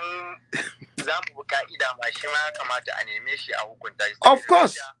wannan idan za mu bi ka'ida ma shi ma ya kamata a neme shi a hukunta shi. Of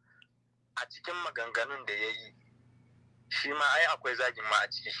course. A cikin maganganun da ya yi shi ma ai akwai zagin ma a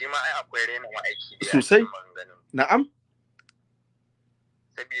ciki, shi ma ai akwai raina ma'aiki da sosai. Na'am.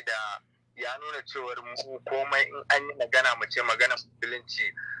 Sabida ya nuna cewar mu komai in an yi magana mu ce magana musulunci,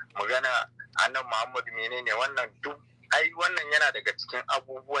 magana annabi Muhammad menene wannan duk ai wannan yana daga cikin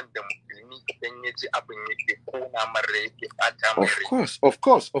abubuwan da musulmi idan ya ji abin yake kona mara yake bata mai rai. Of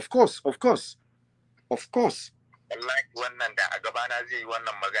course. Wallahi wannan da a gabana zai yi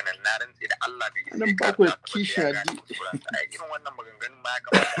wannan maganar na rantsi da Allah bai yi. Nan ba ku kisha di. Irin wannan maganganun ma ya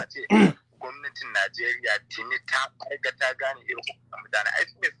kamata a ce gwamnatin Najeriya tuni ta farga ta gane irin mutane ai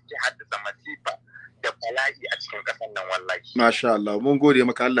su ne suke haddasa masifa da bala'i a cikin ƙasar nan wallahi. Masha Allah, mun gode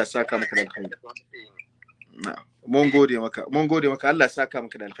maka, Allah ya saka maka da alkhairi. Mun gode maka, Allah ya saka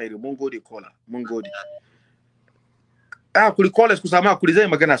maka da alkhairi. Mun gode kola, mun gode. Kuri kola ku sama kuri zai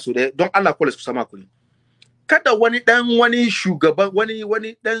magana so da don Allah kola ku sama kuri. Kada wani shugaban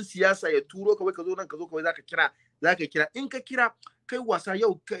wani dan siyasa ya turo kawai ka zo nan ka zo kawai zaka kira in ka kira kai wasa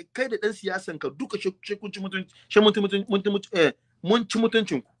yau kai da dan siyasan ka duka kun ci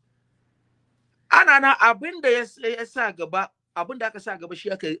mutuncin ku. Ana na abinda ya sa gaba, abinda aka sa gaba shi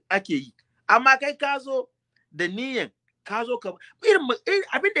ake yi. Amma kai ka zo da niyan ka zo ka irin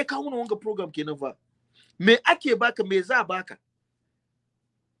abinda ya kawo wanga program kenan fa. Me ake baka, me za baka?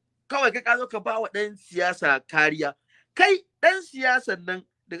 Kawai kai ka zo ka ba wa ɗan siyasa kariya. Kai ɗan siyasan nan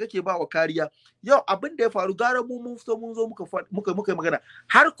da kake ba wa kariya, yau abin da ya faru gara mun zo muka yi magana,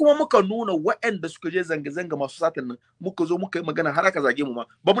 har kuma muka nuna waɗanda suka je zanga-zanga masu satan nan, muka zo muka yi magana har aka zage mu ma.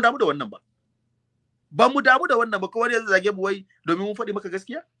 Ba mu damu da wannan ba. Ba mu damu da wannan ba, kawai ya zage mu wai domin mun faɗi maka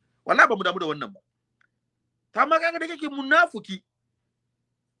gaskiya? Wallahi ba mu damu da wannan ba. Ta ma kaga da kake munafuki.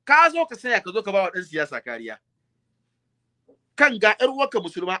 Ka zo ka saya ka zo ka ba wa ɗan siyasa kariya. Kan ga ƴar uwarka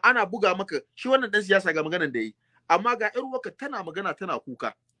musulma ana buga maka shi wannan ɗan siyasa ga maganan da yi, amma ga ƴar uwarka tana magana tana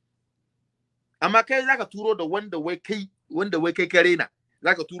kuka. Amma kai zaka turo da wanda wai kai kare na,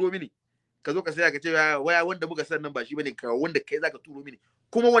 zaka turo mini. Ka zo ka saya ka ce waya wanda muka san nan ba shi bane, ka wanda kai zaka turo mini.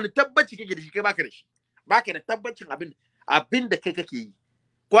 Kuma wani tabbaci kake da shi, kai baka da shi. Baka da tabbacin abin da kai kake yi.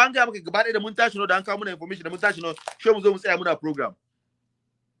 Ko an ga maka gaba ɗaya da mun tashi no da an kawo muna information da mun tashi no, shi mu zo mu tsaya muna program.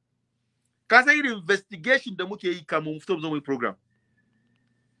 Ka san irin investigation da muke yi kamun fito mu zo mu yi program.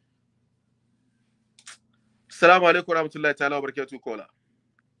 Assalamu alaikum warahmatullahi ta'ala wa barakatuh kola.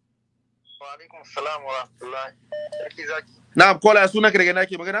 Wa alaikum assalam wa rahmatullahi. Sarki zaki. Na'am kola, sunan ka daga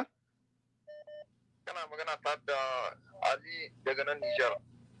nake magana? Kana magana ta da Ali daga nan Nijar.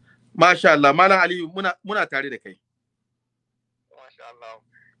 Masha Allah, Malam Ali muna tare da kai. Masha Allah.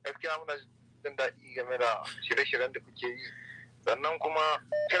 Gaskiya muna jin daɗi game da shirye-shiryen da kuke yi. Sannan kuma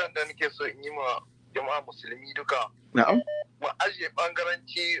kiran da nake so in yi ma jama'a musulmi duka. Na'am. Mu ajiye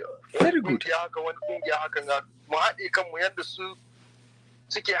bangaranci wani kungiya haka wani kungiya haka ga mu haɗe kanmu yadda su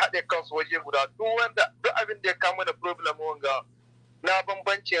suke haɗe kansu waje guda. Duk abin da ya kawo mana problem wanga na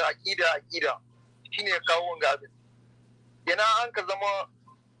bambancin aƙida shine ya kawo wanga abin. Yana an ka zama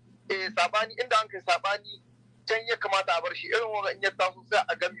sabani inda an kai sabani can ya kamata a bar shi irin wanga in ya taso sai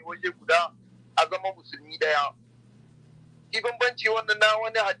a game waje guda a zama musulmi daya. Shi bambanci wannan na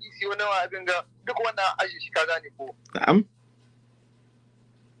wani hadisi wani abin ga duk wannan aji shi ka gane ko. Na'am.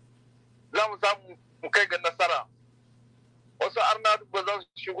 Za mu samu mu kai ga nasara. Wasu arna ba za su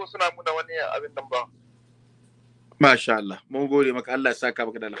shigo suna muna wani abin nan ba. Masha Allah, mun gode maka, Allah ya saka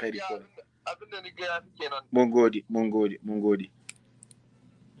maka da alkhairi ko. Abin da ni ga ya kenan. Mun gode.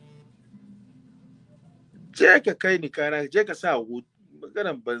 Je ka kai ni kara, je ka sa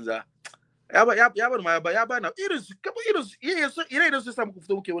maganan banza. Ya bana irin su samu ku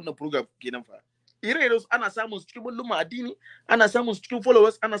fito muke wannan program kenan fa. Irin su ana samun su cikin mulmin addini, ana samun su cikin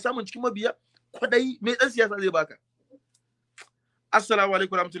followers, ana samun cikin mabiya. Kwadai me dan siyasa zai baka? Assalamu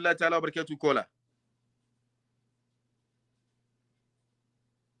alaikum warahmatullahi ta'ala wa barakatuh kola.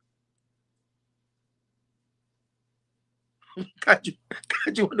 Kaji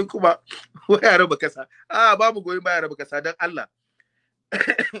wani kuma waya raba kasa. Ba mu goyin baya raba kasa dan Allah.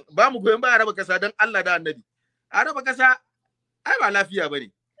 Ba mu goyon baya raba kasa don Allah da Annabi. A raba kasa ai ba lafiya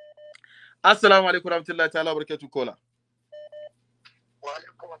bane. Assalamu alaikum warahmatullahi ta'ala barakatuh kola. Wa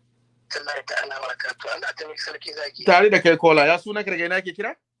alaikum warahmatullahi ta'ala barakatuh. Allah ta miki sarki zaki. Tare da kai kola, ya sunan ka daga ina ke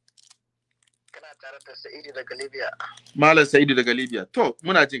kira? Kana tare da Sa'idu daga Libya. Malam Sa'idu daga Libya. To,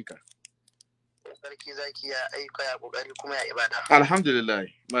 muna jin ka. Sarki zaki ya aika ya kokari kuma ya ibada. Alhamdulillah,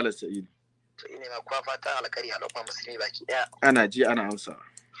 Malam Sa'idu. To ina ma kwa fata alkari a lokacin musulmi baki daya. Ana ji ana amsa.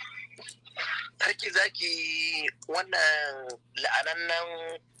 Sarki zaki wannan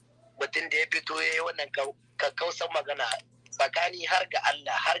la'anannan batun da ya fito yayi wannan kakkausan magana tsakani har ga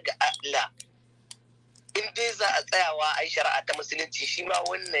Allah in dai za a tsayawa a yi shari'a ta musulunci shi ma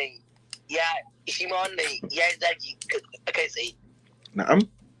wannan ya yi zagi kai tsaye. Na'am.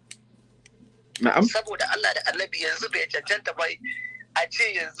 Saboda Allah da Annabi yanzu bai cancanta ba a ce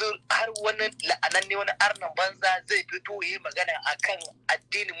yanzu har wani la'ananne wani arnan banza zai fito yi magana akan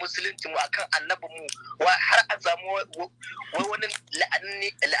addinin musulunci mu akan annabin mu har a samu wani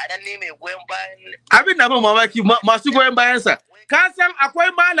la'ananne mai goyon bayan. Abin da ban mamaki masu goyon bayansa. Ka san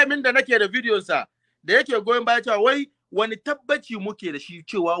akwai malamin da nake da bidiyon sa da yake goyon bayan cewa wai wani tabbaci muke da shi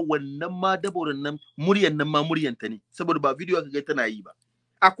cewa wannan ma daborin nan muryan nan ma muryanta ne saboda ba bidiyo ka ga tana yi ba.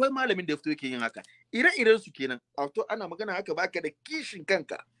 Akwai malamin da ya fito yake yin haka. Ire-iren su kenan. Auto ana magana haka baka da kishin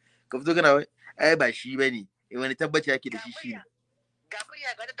kanka. Ka fito kana wai ai ba shi bane. Wani tabbaci yake da shi shine.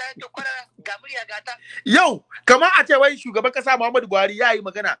 Gamuriya gata ta to kwara gamuriya gata. Yau kamar a ce wai shugaban kasa Muhammadu Buhari ya yi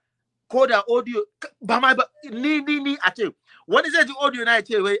magana ko da audio ba ma ba ni a ce wani zai ji audio na ya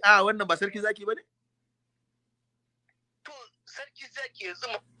ce wai wannan ba sarki zaki bane? Sarki zaki yanzu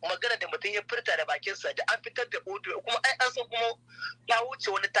magana da mutum ya furta da bakinsa da an fitar da audio kuma ai an san kuma ta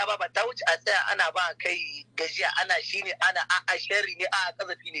wuce wani ta ba ta wuce a tsaya ana ba kai gajiya ana shine ana a sharri ne a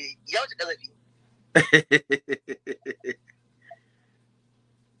kazafi ne ya wuce kazafi.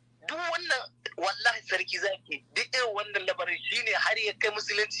 Duk wannan wallahi sarki zaki duk irin wannan labarin shine har ya kai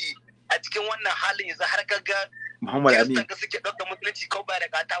musulunci a cikin wannan halin yanzu har kaga Muhammad Amin ka suke ɗaukar musulunci kau ba da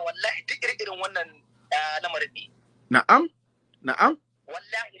gata wallahi duk irin wannan lamarin. Na'am.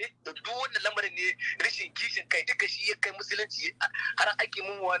 Wallahi duk wannan lamarin ne rashin kishin kai duka shi ya kai musulunci har ake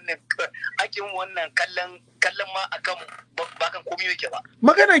mun wannan kallon ma akan ba kan komai yake ba.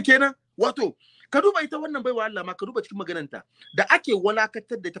 Maganan kenan wato ka duba ita wannan baiwa Allah ma ka duba cikin magananta da ake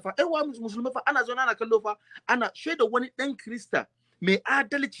walakatar da ta fa wa musulmai fa ana zo ana kallo fa ana shaida wani dan Krista mai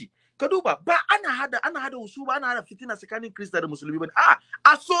adalci ka duba ba ana hada usu ba ana hada fitina tsakanin Krista da musulmi ba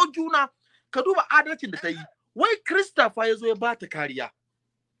a so juna ka duba adalcin da ta yi wai Krista fa yazo ya bata kariya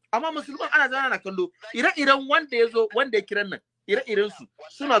amma musulman ana zana na kallo ire-iren wanda yazo wanda ya kiran nan ire-iren su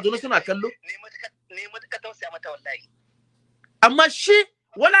suna zo suna kallo ne matuka tausaya mata wallahi amma shi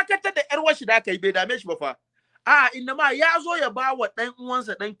walakatar da yar washi da aka yi bai dame shi ba fa inda ma ya zo ya ba wa dan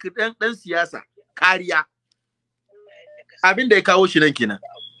uwansa dan siyasa kariya abin da ya kawo shi nan kenan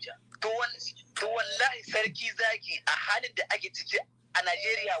to wallahi sarki zaki a halin da ake ciki a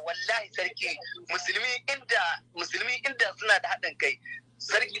Najeriya wallahi sarki musulmi inda suna da haɗin kai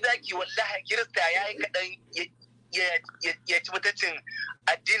sarki zaki wallahi Kirista yayi kaɗan ya ci mutuncin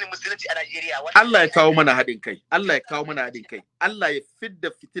addinin musulunci a Najeriya. Allah ya kawo mana haɗin kai. Allah ya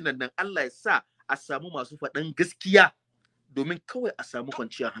fidda fitinan nan. Allah ya sa a samu masu faɗan gaskiya domin kawai a samu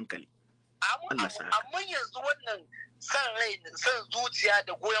kwanciyar hankali. Amma yanzu wannan san zuciya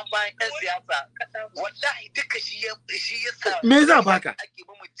da goyon bayan 'yan siyasa wallahi duka shi ya sa me za baka ake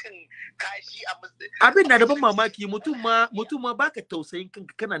ba mutum kashi a abin na da ban mamaki mutum ma baka tausayin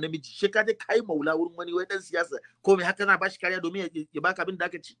kanka kana namiji shi ka je kai maula wurin wani wai dan siyasa ko me haka na bashi kariya domin ya baka abin da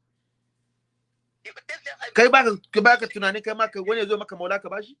aka ci kai baka tunani kai ma wani ya zo maka maula ka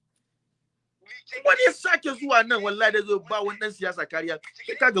bashi wani ya sake zuwa nan wallahi da zo ba wani dan siyasa kariya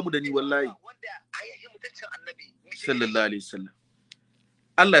kai ka gamu da ni wallahi sallallahu alaihi wasallam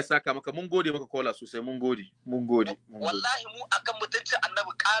Allah ya saka maka mun gode maka kola sosai mun gode wallahi mu akan mutuncin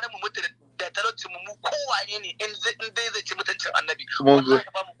annabi ƙara mu mutu da talauci mu kowane ne in dai zai ci mutuncin annabi wallahi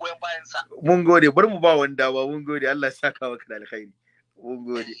ba mu goyen bayan sa mun gode bar mu ba wanda ba mun gode Allah ya saka maka da alkhairi mun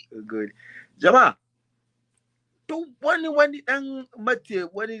gode jama'a to wani dan mate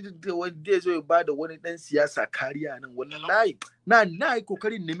wani da zo ya bada wani dan siyasa kariya nan wallahi na yi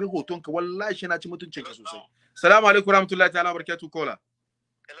kokarin nemi hotonka wallahi shi na ci mutuncin ka sosai. Assalamu alaikum warahmatullahi ta'ala barakatuh kola.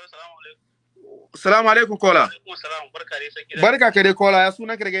 Hello, assalamu alaikum kola. Barka dai sarki. Barka ka dai kola, ya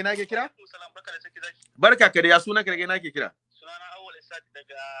sunan ka daga ina ke kira? Barka da sarki zaki. Barka ka dai, ya sunan ka daga ina ke kira? Sunana Awal Isaac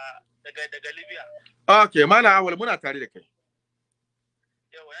daga Libya. Okay, malam Awal muna tare da kai.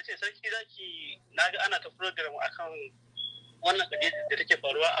 Yawa yace sarki zaki naga ana ta program akan wannan kadiyar da take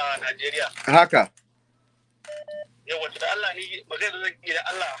faruwa a Najeriya. Haka. Yawa da Allah ni magana zan yi da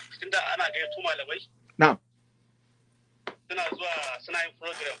Allah tunda ana gayyato malamai. Na'am. Suna zuwa suna yin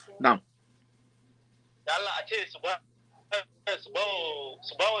program. Na'am. Da Allah a ce su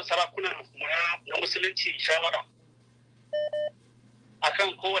ba wa sarakunan na musulunci shawara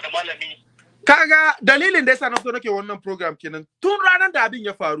akan kowane malami. Kaga dalilin da yasa na so nake wannan program kenan tun ranar da abin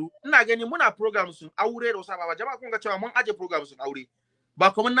ya faru ina gani muna program sun aure da wasu ba jama'a kun ga cewa mun aje program sun aure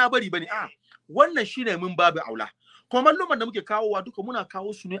ba kuma na bari bane wannan shine mun babu aula kuma malluman da muke kawowa duka muna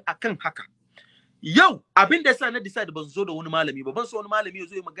kawo su ne akan haka. Yau abin da yasa na decide ban zo da wani malami ba ban so wani malami ya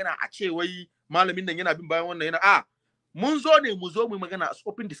zo ya magana a ce wai malamin nan yana bin bayan wannan yana mun zo ne mu zo mu magana a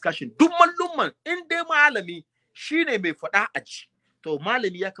open discussion. Duk mallumman in dai malami shine mai faɗa a ji, to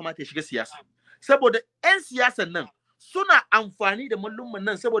malami ya kamata ya shiga siyasa. Saboda 'yan siyasan nan suna amfani da mallumman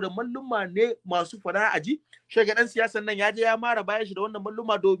nan saboda mallumma ne masu faɗa a ji. Shaga ɗan siyasan nan ya je ya mara bayan shi da wannan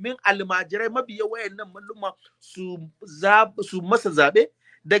mallumma domin almajirai mabiya wayannan mallumma su masa zaɓe.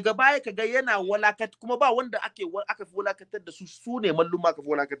 Daga baya kaga yana walakat kuma ba wanda aka fi walakatar da su ne mallumma aka fi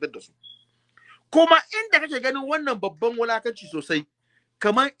walakatar da su. Kuma inda kake ganin wannan babban walakanci sosai,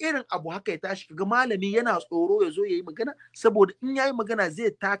 kamar irin abu haka ya tashi kaga malami yana tsoro ya zo ya yi magana, saboda in ya yi magana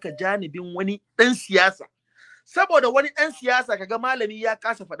zai taka janibin wani ɗan siyasa. Saboda wani ɗan siyasa kaga malami ya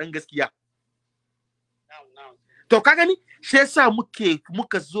kasa faɗan gaskiya. To ka gani, shi yasa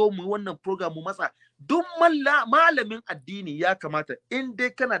muka zo mu wannan program mu matsa. Duk malamin addini ya kamata in dai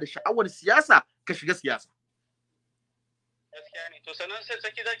kana da sha'awar siyasa ka shiga siyasa. Gaskiya ne. To sanan sai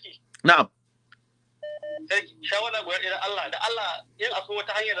saki zaki. Na'am. Sai shawara ga irin Allah yin akwai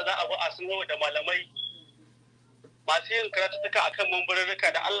wata hanyar da za a bi a suno da malamai masu yin karatuka akan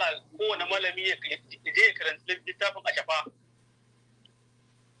mambarurruka da Allah kowane malami ya je ya karanta littafin a shafa.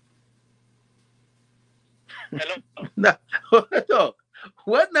 Hello. To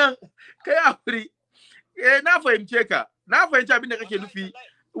wannan kai hakuri. Na fahimce ka. Na fahimci abin da kake nufi.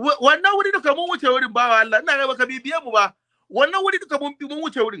 Wannan wuri duka mun wuce wurin bawa Allah. Ina ga baka bibiye mu ba. Wannan wuri duka mun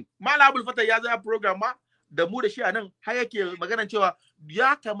wuce wurin. Malam Abdul Fatah ya zaya program ma da mu da shi a nan har yake maganar cewa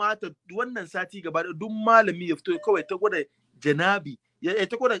ya kamata wannan sati gaba da duk malami ya fito kawai ta gwada janabi, ya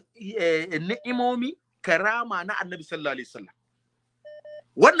ta gwada ni'imomi, karama na Annabi sallallahu alaihi wasallam.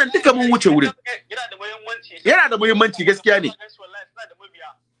 Wannan duka mun wuce wurin. Yana da muhimmanci gaskiya ne.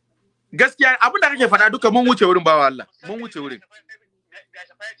 Gaskiya abin da kake faɗa duka mun wuce wurin bawa Allah. Mun wuce wurin.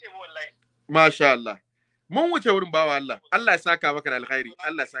 Masha Allah. Mun wuce wurin bawa Allah. Allah ya saka maka da alkhairi.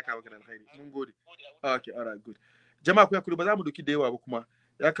 Allah ya saka maka da alkhairi. Mun gode. Okay, all right, good. Jama'a ku yakuri ba za mu duki da yawa ba kuma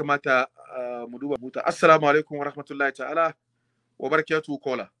ya kamata mu duba buta. Assalamu alaikum wa rahmatullahi ta'ala wa barakatuhu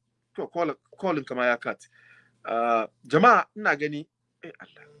kola. To kolin kama ya kat. Jama'a ina gani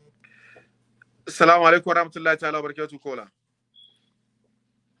Allah. Assalamu alaikum wa rahmatullahi ta'ala wa barakatuhu kola.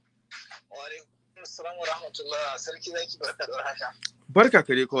 Wa alaikum assalam wa rahmatullahi. Sarki zaki barka da warhaka. Barka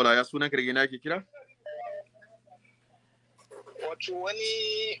kare kola, ya sunan ka na ke kira? Wato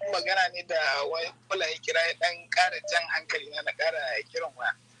wani magana ne da wani kula ya kira ya dan ƙara jan hankali na ƙara kiran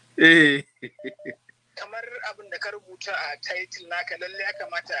waya. Kamar abin da ka rubuta a title naka lalle ya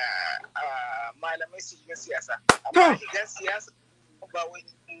kamata malamai su shiga siyasa. Amma shiga siyasa ba wani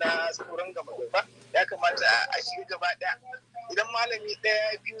na tsoron gaba ba, ya kamata a shiga gaba ɗaya. Idan malami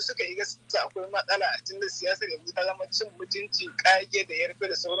ɗaya biyu suka yi gaskiya akwai matsala tun da siyasar yanzu ta zama cin mutunci, ƙage da yarfe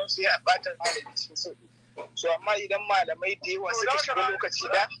da sauransu ya ɓata malami cikin sauƙi. So amma idan malamai da yawa suka shiga lokaci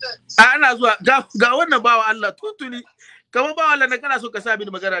da ana zuwa ga wannan bawa Allah tuntuni kamar bawa Allah na kana so ka sa mini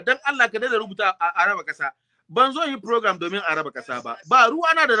magana dan Allah ka daina rubuta a raba kasa. Ban zo yin program domin a raba kasa ba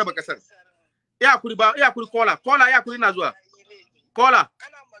ruwa na da raba kasar. Ya kuri kola ya kuri na zuwa kola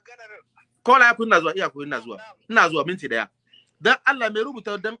ya kuri na zuwa ina zuwa minti daya. Dan Allah mai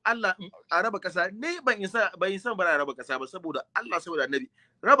rubuta dan Allah a raba kasa ne ban isa ba raba kasa ba saboda Allah saboda Annabi.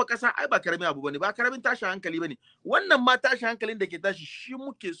 Raba kasa ai ba karamin abu bane, ba karamin tashin hankali bane. Wannan ma tashin hankalin da ke tashi shi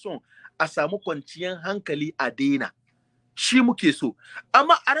muke son a samu kwanciyar hankali a daina. Shi muke so.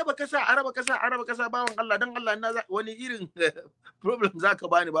 Amma a raba kasa bawan Allah dan Allah na wani irin problem zaka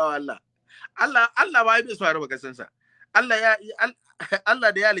bani bawan Allah. Allah ba ya so a raba kasansa.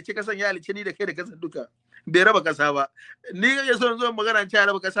 Allah da ya halice kasan ya halice ni da kai da kasan duka. Bai raba kasa ba. Ni kake son zo magana ce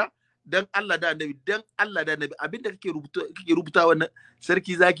raba kasa? Dan Allah da Annabi, abinda kake rubuta wannan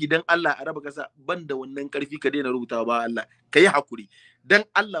sarki zaki dan Allah a raba kasa banda wannan karfi ka daina rubutawa ba Allah. Kai hakuri. Dan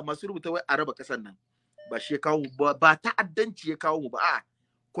Allah masu rubuta wai a raba kasan nan ba shi ya kawo mu ba ta'addanci ya kawo mu ba a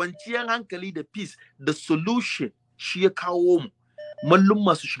kwanciyar hankali da peace da solution shi ya kawo mu. Mallum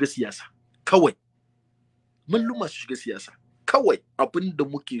masu shiga siyasa kawai. Abinda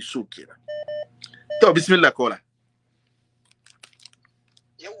muke so kenan. To bismillah kola.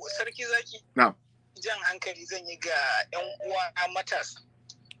 Yau sarki zaki. Na'am. Jan hankali zan yi ga 'yan uwa matasa.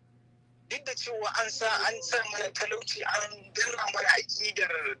 Duk da cewa an sa mana talauci an dira mana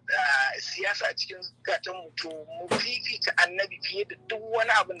aƙidar siyasa a cikin zukatan mu to mu fifita Annabi fiye da duk wani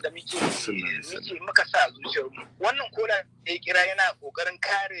abin da muka sa a zuciyar mu. Wannan kola ya kira yana kokarin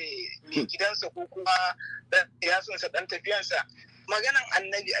kare mai gidansa ko kuma siyasansa dan tafiyansa. Maganan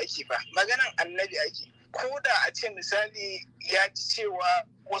Annabi ake. Ko da a ce misali ya ji cewa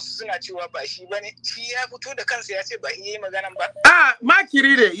wasu suna cewa ba shi bane, shi ya fito da kansa ya ce ba shi yayi maganan ba.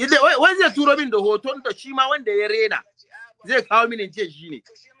 Makiri ne. Wai zai turo min da hoton da shi ma wanda ya rena. Zai kawo mini ce shi ne.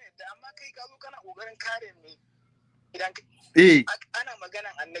 Amma kai ka zo kana kokarin kare mai idan ana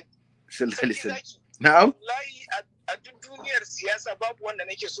maganan annabi sallallahu alaihi wasallam na'am wallahi a duk duniyar siyasa babu wanda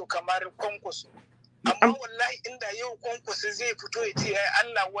nake so kamar Kwankwaso amma wallahi inda yau Kwankwaso zai fito ya ce ya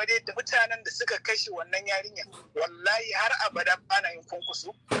Allah wade da mutanen da suka kashe wannan yarinya wallahi har abada bana yin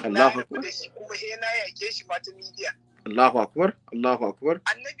Kwankwaso Allahu akbar kuma he na yake shi mata media Allahu akbar Allahu akbar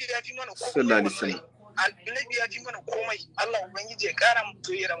annabi ya fi mana komai sallallahu alaihi wasallam annabi ya fi mana komai Allah ubangiji ya kara mu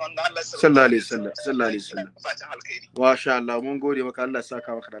toyira manzo Allah sallallahu alaihi wasallam sallallahu alaihi wasallam fatan alkhairi masha Allah mun gode maka Allah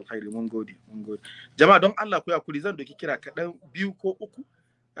saka maka da alkhairi mun gode jama'a don Allah ku ya kuri zan doki kira kadan 2 ko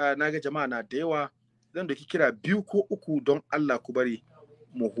 3 naga jama'a na da yawa zan doki kira 2 ko 3 don Allah ku bari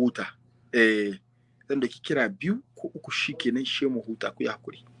mu huta zan doki kira 2 ko 3 shikenan she mu huta ku ya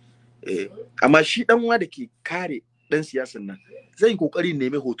kuri amma shi dan wa da ke kare dan siyasan nan zai kokari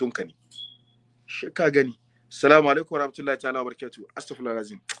neme hoton ka ne shi ka gani assalamu alaikum warahmatullahi ta'ala wabarakatuh astaghfirullah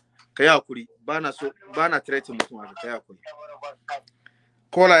lazim kai hakuri bana threatin mutum haka kai hakuri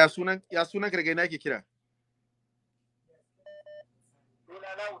kola ya sunan kargai nake kira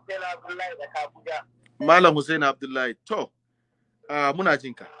Malam Hussein Abdullahi to muna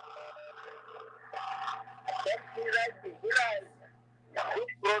jin ka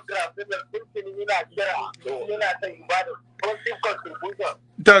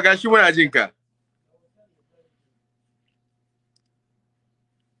to gashi muna jin ka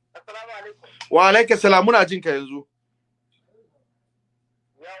wa alaikum salam muna jin ka yanzu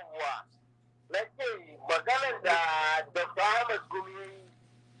yawwa nake maganar da Dr. Ahmad Gumi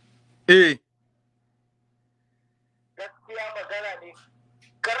gaskiya magana ne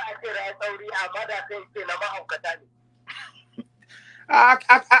kar a ce da tsauri amma da kai ce na mahaukata ne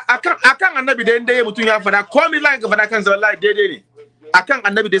akan annabi da inda mutum ya fada komai lan ga fada kansa wallahi daidai ne akan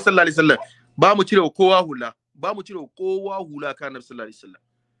annabi dai sallallahu alaihi wasallam ba mu cire kowa hula kan annabi sallallahu alaihi wasallam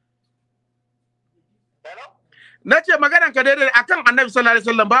nace maganan ka daidai akan annabi sallallahu alaihi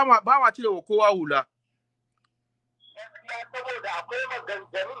wasallam ba ma cire kowa hula saboda akwai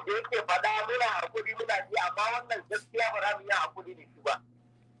maganganun da yake fada muna hakuri muna ji amma wannan gaskiya ba za mu yi hakuri da shi ba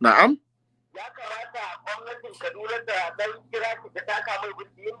na'am ya kamata gwamnatin Kaduna ta dan kira shi ta taka mai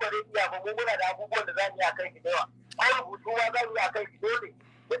burki in bare iya ba mu muna da abubuwan da za mu yi akan shi da yawa ai rubutu ma za mu yi akan shi dole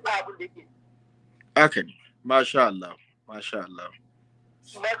duk abin da yake haka ne masha Allah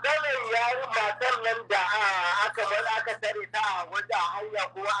maganar yarin matan nan da aka tare ta a wajen hanya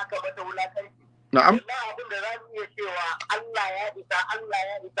kuma aka mata wulakanci na'am wannan abin da za mu iya cewa Allah ya isa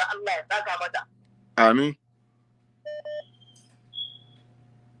Allah ya saka mata amin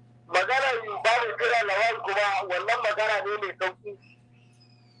maganar ba mu kira lawan kuma wannan magana ne mai sauki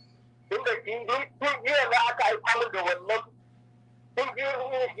inda tun jiya na aka aika min da wannan tun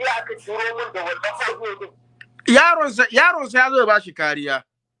jiya aka turo min da wannan farko ne yaronsa ya zo ya bashi kariya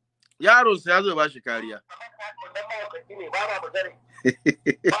wannan mawakaci ne ba ma magana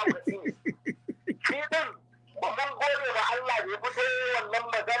mawakaci ne shi din mun gode wa Allah da ya fito wannan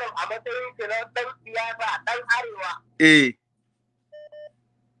maganar a matsayin shi na dan siyasa dan arewa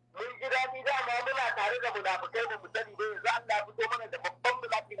mun ji daɗi dama muna tare da munafukai da mu sani ba yanzu Allah ya fito mana da babban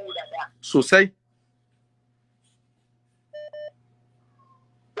munafiki guda ɗaya sosai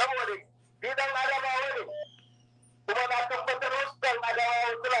saboda shi dan adamawa ne kuma na tabbatar wasu dan adamawa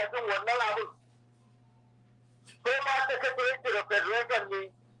suna jin wannan abin ko ma ta kace yake da federation ne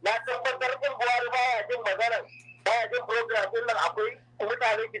na tabbatar in Buhari baya jin magana baya jin program din nan akwai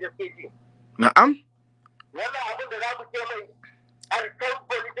mutane da suke ji na'am wannan abin da za mu ce mai arkan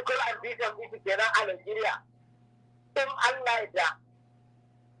political ambition din kenan a Nigeria in Allah ya da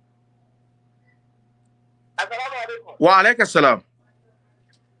assalamu alaikum wa alaikum salam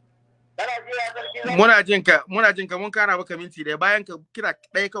muna jin ka mun kara maka minti da bayan ka kira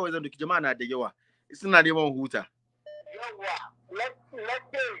ɗaya kawai zan duki jama'a na da yawa suna neman huta yawa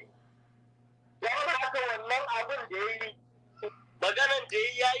lakke yawa haka wannan abin da yayi maganan da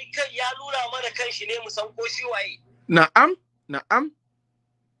yayi kai ya lura mana kanshi ne mu san ko shi waye na'am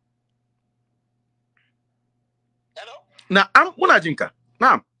hello na'am muna jin ka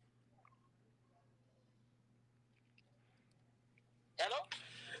na'am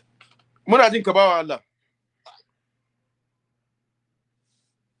muna jin ka bawa Allah.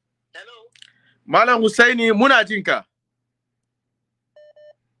 Hello. Malam Husaini muna jin ka.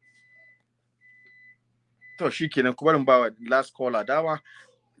 To shikenan kuma barin bawa last caller dama.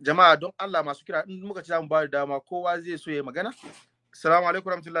 Jama'a don Allah masu kira in muka ci zamu ba da dama kowa zai so ya magana. Assalamu alaikum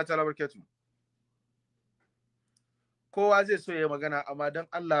warahmatullahi ta'ala barakatuh. Kowa zai so ya magana amma don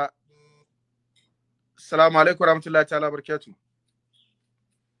Allah. Assalamu alaikum warahmatullahi ta'ala barakatuh.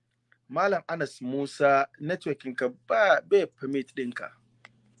 Malam Anas Musa networking ka bai permit ɗinka.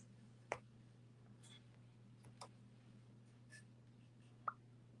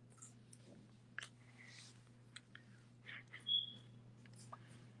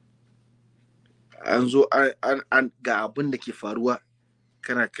 an zo an ga abin da ke faruwa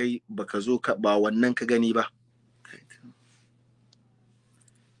kana kai baka zo ka ba wannan ka gani ba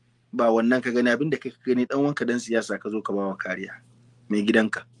wannan ka gani abin da kai ka gani dan wanka dan siyasa ka zo ka ba wa kariya mai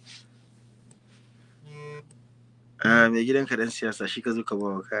gidanka mai gidanka dan siyasa shi ka zo ka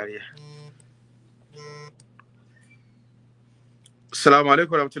ba wa kariya. Assalamu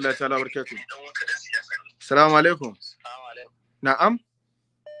alaikum warahmatullahi ta'ala barakatuh. Assalamu alaikum. Na'am.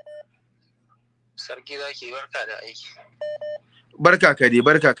 Sarki zaki barka da aiki. Barka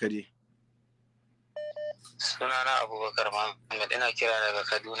ka dai. Sunana Abubakar Muhammad, ina kira daga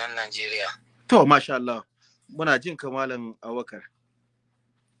Kaduna, Najeriya. To masha Allah. Muna jin ka malam Abubakar.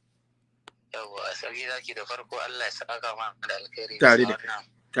 Yawwa, sarki zaki da farko Allah ya saka ma da alkhairi.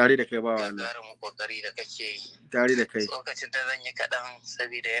 Tare da kai ba wa Allah. Gagarumin kokari da kake yi. Tare da kai. Lokacin da zan yi kaɗan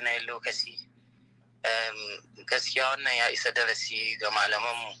saboda yanayin lokaci. Gaskiya wannan ya isa darasi ga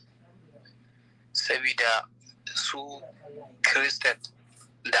malamanmu. Saboda su Kiristan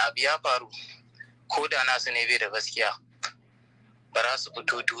da abu ya faru ko da nasu ne bai da gaskiya ba za su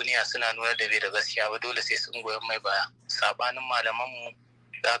fito duniya suna nuna da bai da gaskiya ba, dole sai sun goyon mai baya. Sabanin malamanmu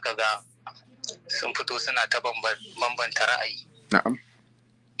za ka ga sun fito suna ta bambanta ra'ayi. Na'am.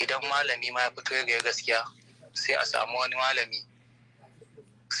 Idan malami ma ya fito ya ga gaskiya sai a samu wani malami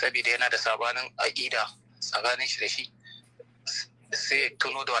saboda yana da sabanin aƙida tsakanin shi da shi sai ya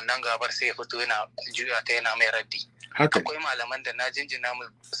tuno da wannan gabar sai ya fito yana juya ta yana mai raddi. Akwai malaman da na jinjina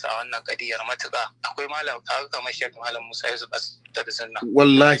musu a wannan kadiyar matuƙa. Akwai malam kamar Sheikh Malam Musa Yusuf da sunna.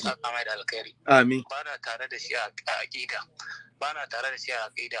 Wallahi. Saka mai da alkhairi. Amin. Bana tare da shi a aƙida.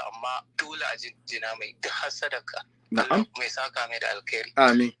 Amma dole a jinjina mai duk hasadaka. Na'am. Mai saka mai da alkhairi.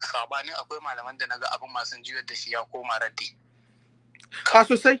 Amin. Sabanin akwai malaman da naga abin masu juyar da shi ya koma raddi. Ka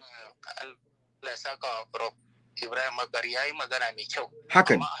sosai. Allah ya saka wa Prof Ibrahim Makari ya yi magana mai kyau.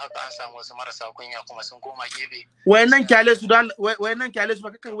 Haka ne. Amma haka an samu wasu marasa kunya kuma sun koma gefe. Wayannan kyale su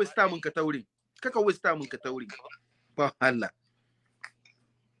ba kakan wasta mun ka tauri. Ba Allah.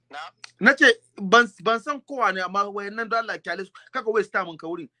 Nace ban san kowa ne amma wayannan don Allah kyale su kaka wasta mun ka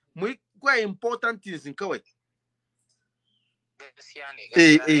wurin. Mu yi quite important things kawai. Gaskiya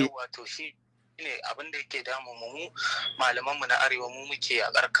ne. Wato shi ne abin da yake damu mu malamanmu na arewa mu muke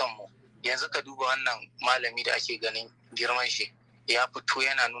a ƙarkan mu. Yanzu ka duba wannan malami da ake ganin girman shi ya fito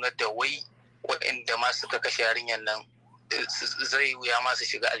yana nuna da wai waɗanda ma suka kashe yarinyar nan zai wuya ma su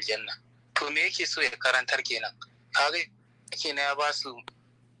shiga aljanna. To me yake so ya karantar kenan? Kaga kenan ya ba su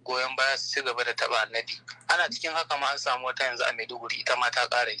goyon baya su ci gaba da taba annabi. Ana cikin haka ma an samu wata yanzu a Maiduguri ita ma ta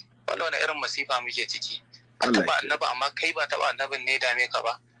ƙara yi. Wani irin masifa muke ciki. Ka taba annabi amma kai ba taba annabin ne dame ka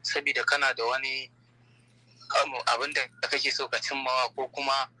ba saboda kana da wani abin da kake so ka cimmawa ko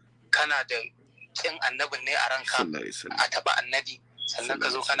kuma kana da kin annabin ne a ranka a taba annabi sannan ka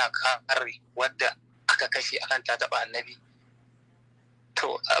zo kana kare wadda aka kashe akan ta taba annabi.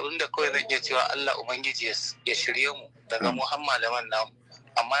 To abinda kawai zan iya cewa Allah Ubangiji ya shirye mu daga Muhammad malaman namu,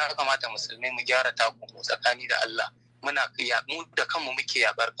 amma ya kamata musulmai mu gyara taku tsakani da Allah. Mu da kanmu muke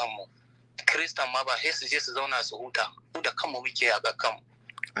yaƙar kanmu. Kiristan ma ba sai su je su zauna su huta, mu da kanmu muke yaƙar kanmu.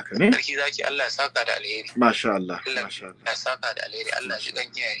 Sarki zaki Allah ya saka da alheri. Masha Allah. Allah ya saka da alheri. Allah shi kan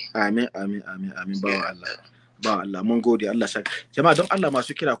kiyaye. Amin ba Allah mun gode Allah saka. Jama'a don Allah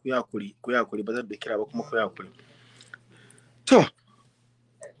masu kira ku ya hakuri ba zan da kira ba kuma ku ya hakuri. To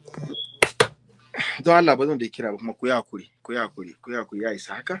don Allah ba zan da kira ba kuma ku ya hakuri ya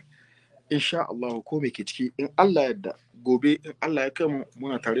isa haka. Insha Allah ko me ke ciki in Allah yadda gobe in Allah ya kai mu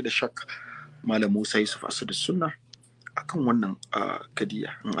muna tare da Shak Malam Musa Yusuf Asadu Sunna akan wannan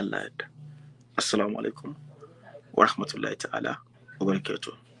kadiya in Allah yadda. Assalamu alaikum wa rahmatullahi ta'ala wa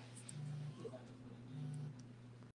barakatuh.